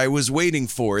thing that I was waiting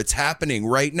for. It's happening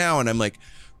right now. And I'm like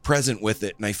present with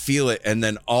it and I feel it. And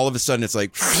then all of a sudden it's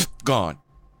like gone.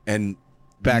 And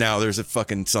now there's a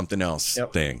fucking something else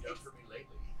thing.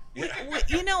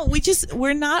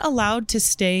 We're not allowed to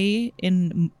stay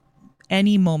in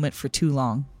any moment for too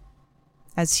long.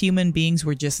 As human beings,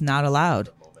 we're just not allowed.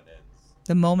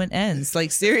 The moment ends.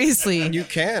 Like, seriously. You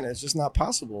can. It's just not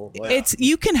possible. Like,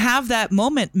 you can have that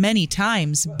moment many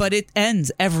times, but it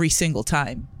ends every single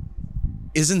time.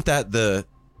 Isn't that the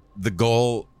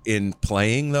goal in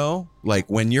playing, though?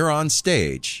 Like, when you're on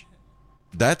stage,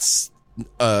 that's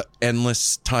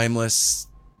endless, timeless,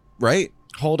 right?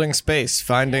 Holding space,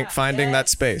 finding that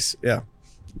space. Yeah.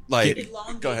 Like,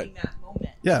 go ahead. That moment.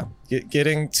 Yeah.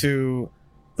 Getting to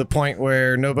the point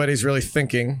where nobody's really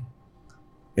thinking.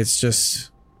 It's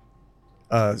just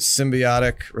a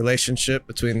symbiotic relationship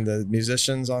between the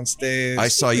musicians on stage. I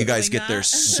saw you guys get there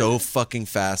so fucking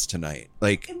fast tonight.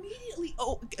 Like, immediately.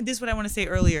 Oh, this is what I want to say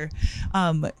earlier.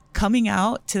 Coming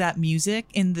out to that music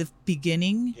in the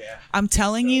beginning, I'm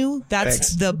telling you,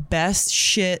 that's the best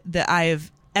shit that I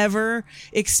have ever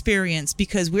experienced,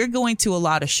 because we're going to a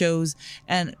lot of shows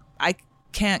and I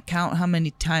can't count how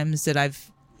many times that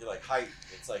you're like hype.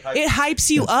 It hypes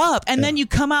you up, and then you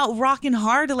come out rocking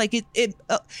hard. Like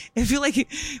I feel like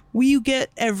you get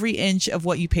every inch of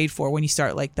what you paid for when you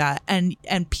start like that, and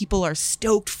people are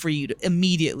stoked for you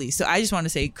immediately. So I just want to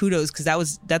say kudos,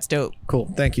 because that's dope. Cool,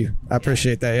 thank you. I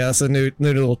appreciate that. Yeah, that's a new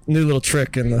little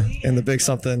trick in the Big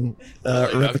Something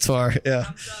repertoire.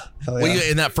 Yeah. Well,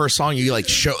 in that first song, you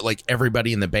like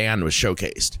everybody in the band was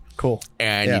showcased. Cool.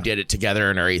 And you did it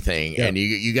together and everything. Yeah. And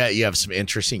you have some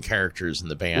interesting characters in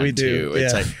the band. We do. Too.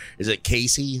 It's like, is it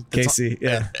Casey? Casey,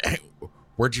 yeah.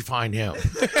 Where'd you find him?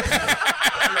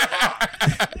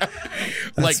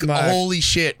 Like, holy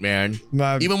shit, man.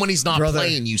 Even when he's not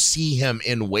playing, you see him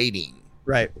in waiting.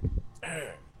 Right.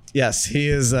 Yes, he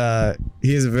is a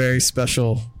very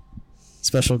special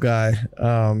guy.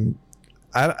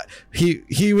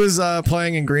 He was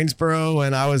playing in Greensboro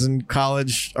when I was in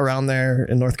college around there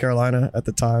in North Carolina at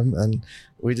the time, and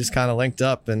we just kind of linked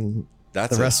up, and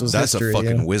the rest was history. That's a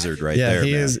fucking wizard right there.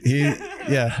 He man. is.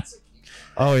 Yeah.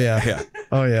 Oh yeah. Yeah.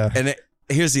 Oh yeah. And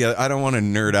here's the other, I don't want to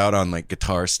nerd out on like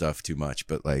guitar stuff too much,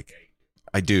 but like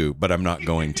I do, but I'm not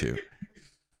going to.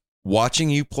 Watching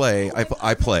you play,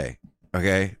 I play,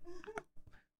 okay,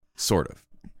 sort of.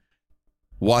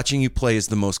 watching you play is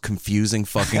the most confusing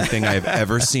fucking thing I've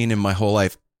ever seen in my whole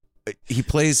life. He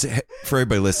plays, for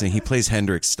everybody listening, he plays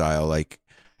Hendrix style, like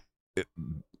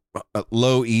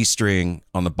low E string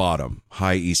on the bottom,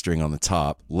 high E string on the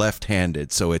top,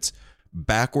 left-handed. So it's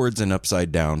backwards and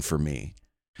upside down for me.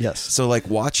 Yes. So like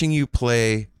watching you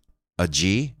play a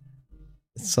G,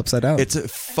 it's upside down. It's a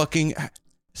fucking.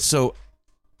 So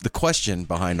the question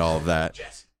behind all of that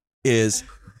is,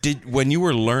 when you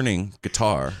were learning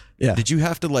guitar, did you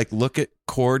have to like look at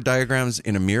chord diagrams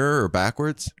in a mirror or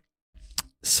backwards?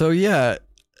 So yeah,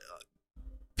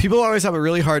 people always have a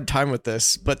really hard time with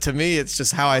this, but to me, it's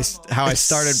just how I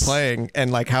started playing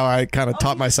and like how I kind of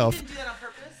taught myself. You didn't do that on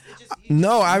purpose?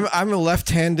 No, I'm a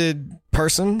left-handed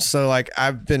person, so like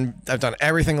I've done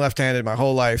everything left-handed my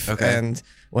whole life. Okay. And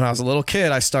when I was a little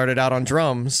kid, I started out on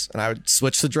drums, and I would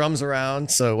switch the drums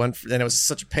around. So and it was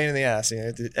such a pain in the ass. You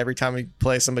know, every time you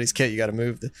play somebody's kit, you got to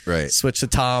move switch the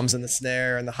toms and the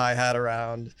snare and the hi-hat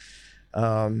around.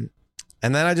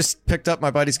 And then I just picked up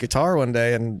my buddy's guitar one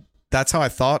day, and that's how I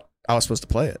thought I was supposed to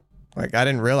play it. Like, I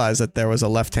didn't realize that there was a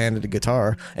left-handed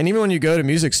guitar. And even when you go to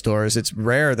music stores, it's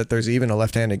rare that there's even a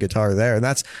left-handed guitar there. And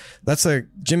that's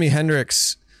Jimi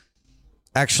Hendrix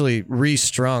actually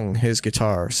restrung his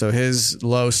guitar. So his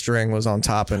low string was on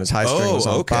top and his high string was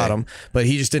on the bottom, but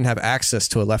he just didn't have access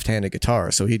to a left-handed guitar.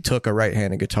 So he took a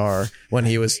right-handed guitar when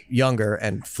he was younger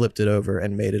and flipped it over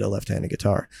and made it a left-handed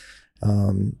guitar.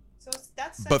 So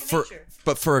that's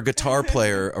But for a guitar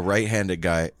player, a right-handed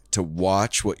guy, to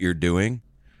watch what you're doing,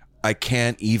 I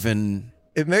can't even.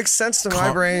 It makes sense to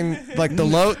my brain. Like the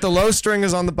low string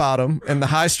is on the bottom and the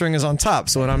high string is on top.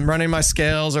 So when I'm running my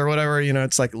scales or whatever, you know,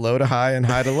 it's like low to high and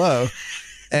high to low.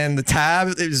 And the tab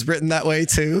is written that way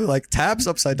too. Like tabs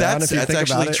upside down. That's if you think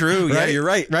actually about it, true. right? Yeah, you're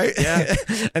right. Right. Yeah.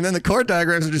 And then the chord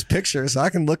diagrams are just pictures, so I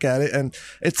can look at it. And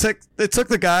it took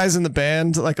the guys in the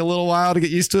band like a little while to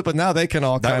get used to it, but now they can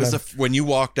all. That was when you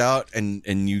walked out and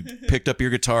you picked up your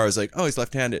guitar. I was like, oh, he's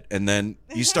left-handed, and then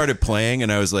you started playing,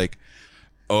 and I was like,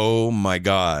 oh my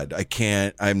God, I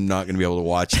can't. I'm not going to be able to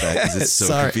watch that because it's so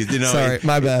confusing. You know, sorry,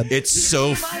 my bad. It's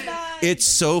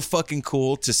so fucking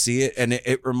cool to see it, and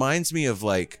it reminds me of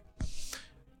like.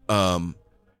 When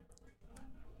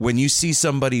you see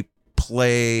somebody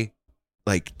play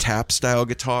like tap style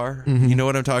guitar, you know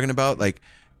what I'm talking about? Like,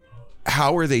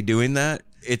 how are they doing that?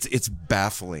 It's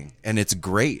baffling and it's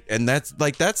great. And that's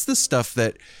the stuff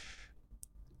that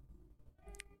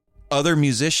other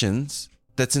musicians,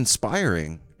 that's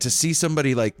inspiring to see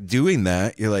somebody like doing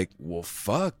that. You're like, well,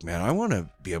 fuck, man, I want to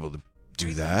be able to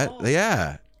do that.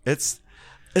 Yeah. It's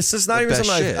just not even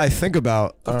something I think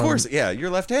about. Of course, yeah, you're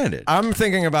left-handed. I'm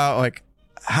thinking about like,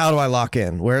 how do I lock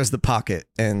in? Where's the pocket?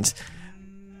 And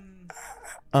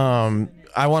I'm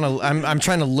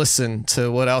trying to listen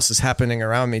to what else is happening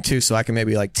around me too, so I can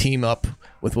maybe like team up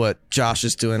with what Josh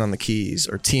is doing on the keys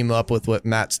or team up with what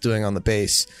Matt's doing on the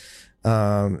bass.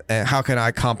 And how can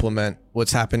I complement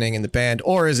what's happening in the band?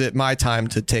 Or is it my time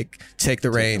to take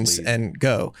the reins and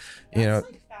go? You know,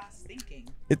 like fast thinking.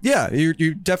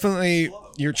 You definitely,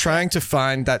 you're trying to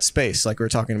find that space like we were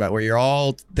talking about where you're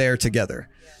all there together.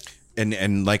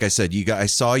 And like I said, I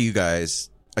saw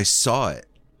it.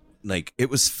 Like, it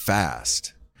was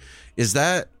fast. Is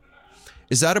that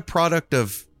a product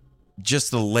of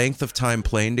just the length of time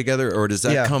playing together, or does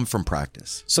that come from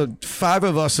practice? So 5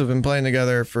 of us have been playing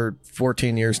together for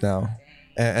 14 years now.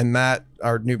 And Matt,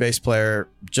 our new bass player,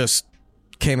 just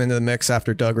came into the mix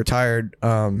after Doug retired.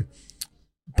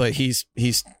 But he's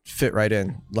fit right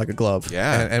in like a glove.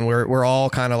 Yeah. And we're all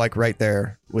kind of like right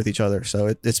there with each other.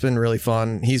 So it's been really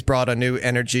fun. He's brought a new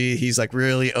energy. He's like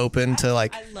really open to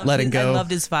like letting go. I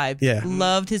loved his vibe. Yeah.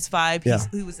 Loved his vibe. Yeah.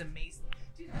 He was amazing.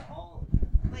 Dude, all,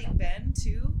 like Ben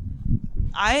too.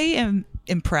 I am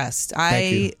impressed.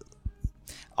 Thank you.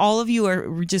 All of you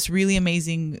are just really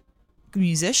amazing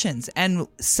musicians and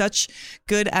such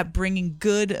good at bringing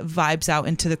good vibes out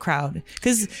into the crowd.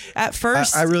 Because at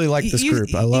first, I really like this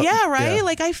group. I love. Yeah, right. Yeah.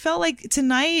 Like I felt like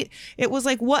tonight it was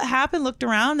like what happened. Looked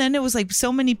around, and it was like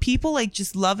so many people like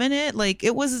just loving it. Like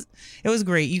it was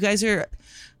great. You guys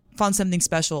found something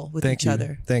special with each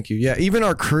other. Thank you. Yeah, even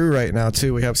our crew right now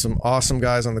too. We have some awesome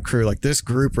guys on the crew. Like this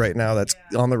group right now that's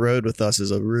on the road with us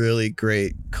is a really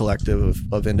great collective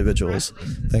of individuals.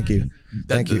 Thank you.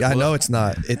 Thank you. I know it's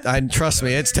not. Trust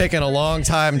me. It's taken a long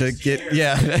time to get.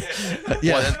 Yeah,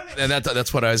 yeah. Well, and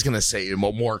that's what I was gonna say.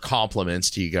 More compliments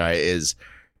to you guys is.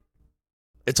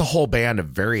 It's a whole band of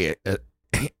very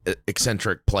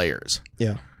eccentric players.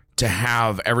 Yeah. To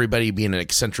have everybody being an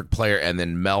eccentric player and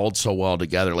then meld so well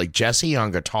together, like Jesse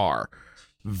on guitar,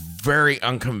 very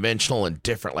unconventional and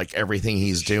different, like everything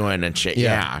he's doing and shit.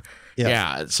 Yeah.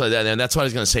 Yeah. So and that's what I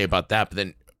was going to say about that. But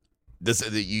then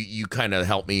you kind of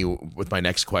helped me with my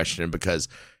next question, because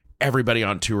everybody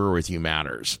on tour with you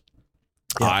matters.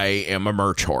 Yeah. I am a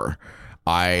merch whore.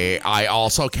 I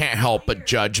also can't help but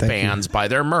judge bands by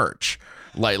their merch.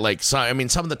 Like so, I mean,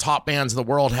 some of the top bands in the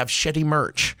world have shitty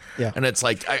merch. Yeah. And it's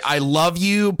like, I love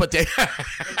you, but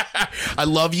I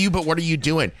love you, but what are you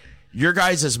doing? Your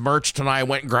guys' merch tonight, I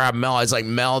went and grabbed Mel. I was like,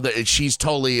 Mel,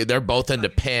 they're both into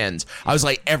pins. I was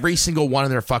like, every single one of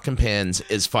their fucking pins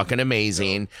is fucking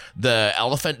amazing. The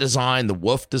elephant design, the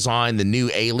wolf design, the new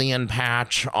alien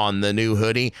patch on the new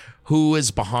hoodie. Who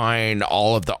is behind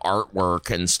all of the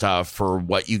artwork and stuff for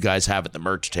what you guys have at the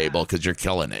merch table? Because you're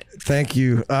killing it. Thank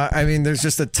you. I mean, there's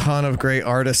just a ton of great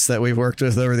artists that we've worked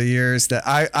with over the years that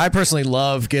I personally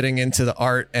love getting into the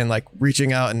art and like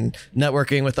reaching out and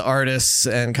networking with the artists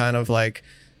and kind of like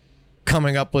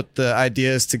coming up with the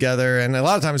ideas together. And a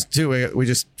lot of times too, we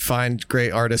just find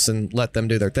great artists and let them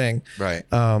do their thing. Right.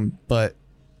 But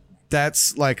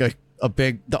that's like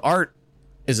the art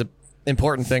is an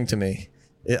important thing to me.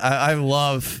 I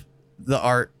love the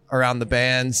art around the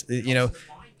bands. You know,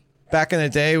 back in the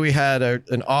day, we had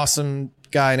an awesome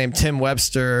guy named Tim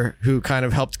Webster who kind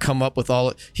of helped come up with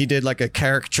he did like a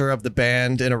caricature of the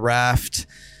band in a raft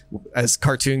as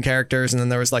cartoon characters. And then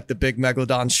there was like the big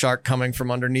megalodon shark coming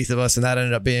from underneath of us. And that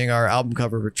ended up being our album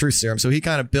cover for Truth Serum. So he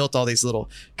kind of built all these little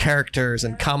characters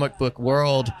and comic book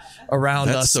world around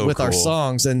us with our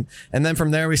songs. And then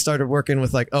from there, we started working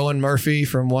with like Owen Murphy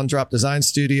from One Drop Design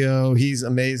Studio. He's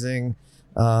amazing.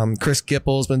 Chris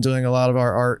Gippel's been doing a lot of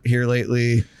our art here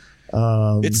lately.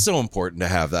 It's so important to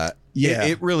have that. Yeah,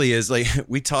 it really is. Like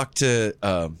we talked to,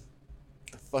 the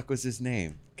fuck was his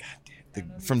name?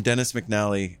 From Dennis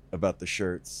McNally about the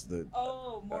shirts.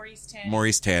 Maurice Tanny.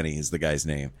 Maurice Tanny is the guy's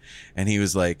name. And he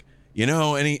was like, you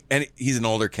know, and he's an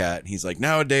older cat. And he's like,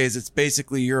 nowadays it's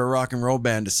basically you're a rock and roll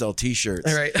band to sell t-shirts.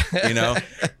 Right. You know?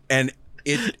 And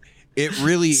it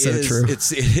really so is. True.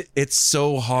 It's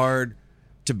so hard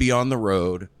to be on the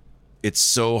road. It's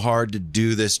so hard to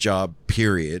do this job,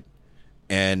 period.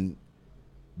 And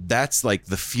that's like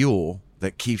the fuel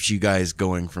that keeps you guys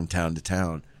going from town to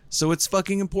town. So it's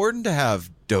fucking important to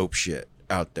have dope shit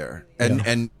out there.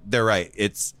 And they're right.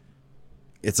 It's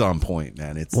on point,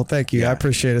 man. Well, thank you. Yeah. I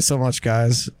appreciate it so much,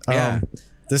 guys. Yeah.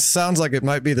 This sounds like it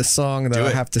might be the song that I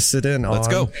have to sit in on. Let's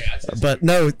go. But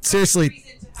no, seriously,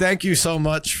 thank you so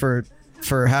much for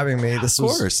having me. This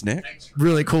was Nick.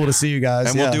 Really cool to see you guys.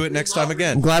 And we'll do it next time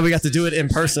again. I'm glad we got to do it in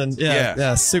person.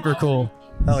 Yeah, super cool.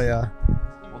 Hell yeah.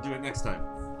 We'll do it next time.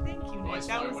 Thank you, Nick.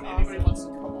 That was Anybody awesome. wants to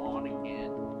come on again.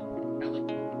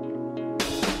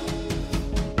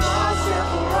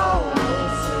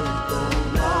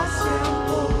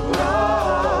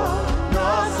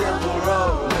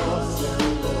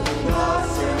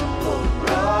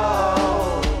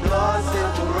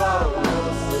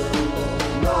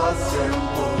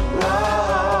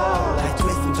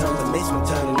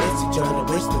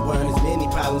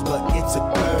 But it's a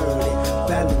burden.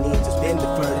 Family needs has been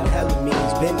deferred, and hella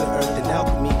means been the earth, and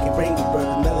alchemy can bring the birth,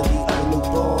 the melody of a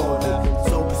newborn.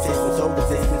 So persistent, so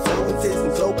resistant, so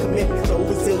insistent, so commitment, so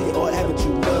resilient, or haven't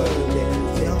you learned it?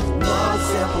 One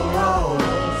simple road.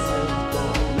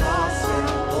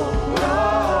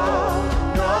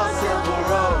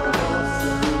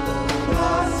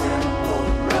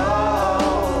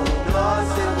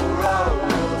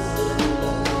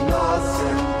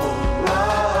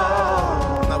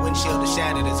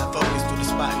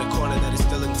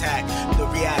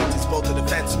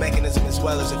 Mechanism as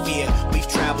well as a fear. We've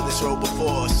traveled this road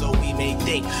before, so we may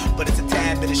think, but it's a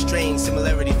tad bit of strange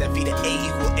similarities that feed an A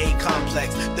equal A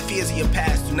complex. The fears of your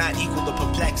past do not equal the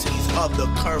perplexities of the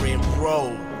current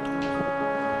road.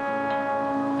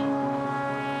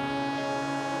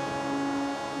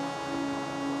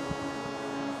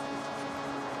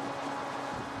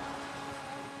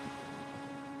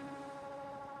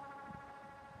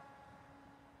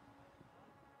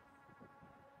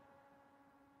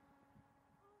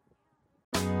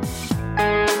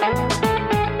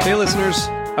 Hey listeners,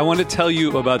 I want to tell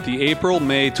you about the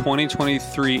April-May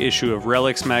 2023 issue of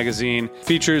Relics magazine.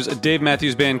 Features a Dave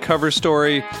Matthews Band cover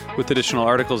story with additional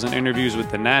articles and interviews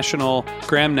with The National,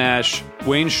 Graham Nash,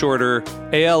 Wayne Shorter,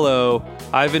 ALO,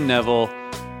 Ivan Neville,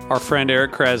 our friend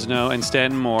Eric Krasno and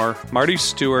Stanton Moore, Marty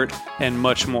Stewart, and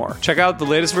much more. Check out the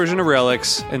latest version of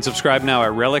Relics and subscribe now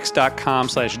at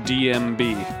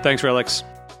relics.com/DMB. Thanks, Relics.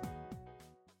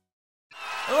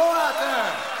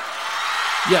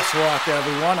 Yes, hello out there,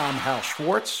 everyone. I'm Hal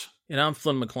Schwartz. And I'm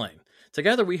Flynn McLean.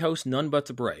 Together we host None But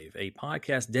the Brave, a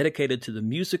podcast dedicated to the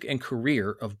music and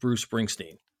career of Bruce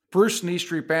Springsteen. Bruce and E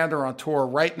Street Band are on tour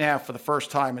right now for the first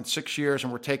time in 6 years,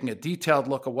 and we're taking a detailed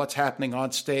look at what's happening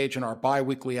on stage in our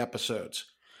bi-weekly episodes.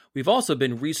 We've also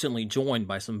been recently joined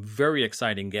by some very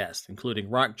exciting guests, including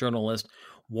rock journalist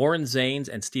Warren Zanes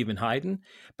and Stephen Hayden,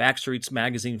 Backstreet's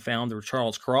Magazine founder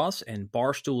Charles Cross, and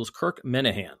Barstool's Kirk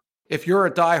Minahan. If you're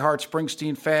a diehard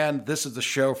Springsteen fan, this is the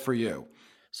show for you.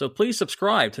 So please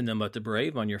subscribe to None But the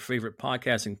Brave on your favorite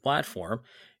podcasting platform,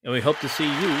 and we hope to see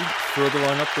you further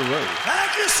on up the road.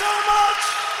 Thank you so much.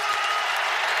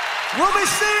 We'll be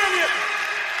seeing you.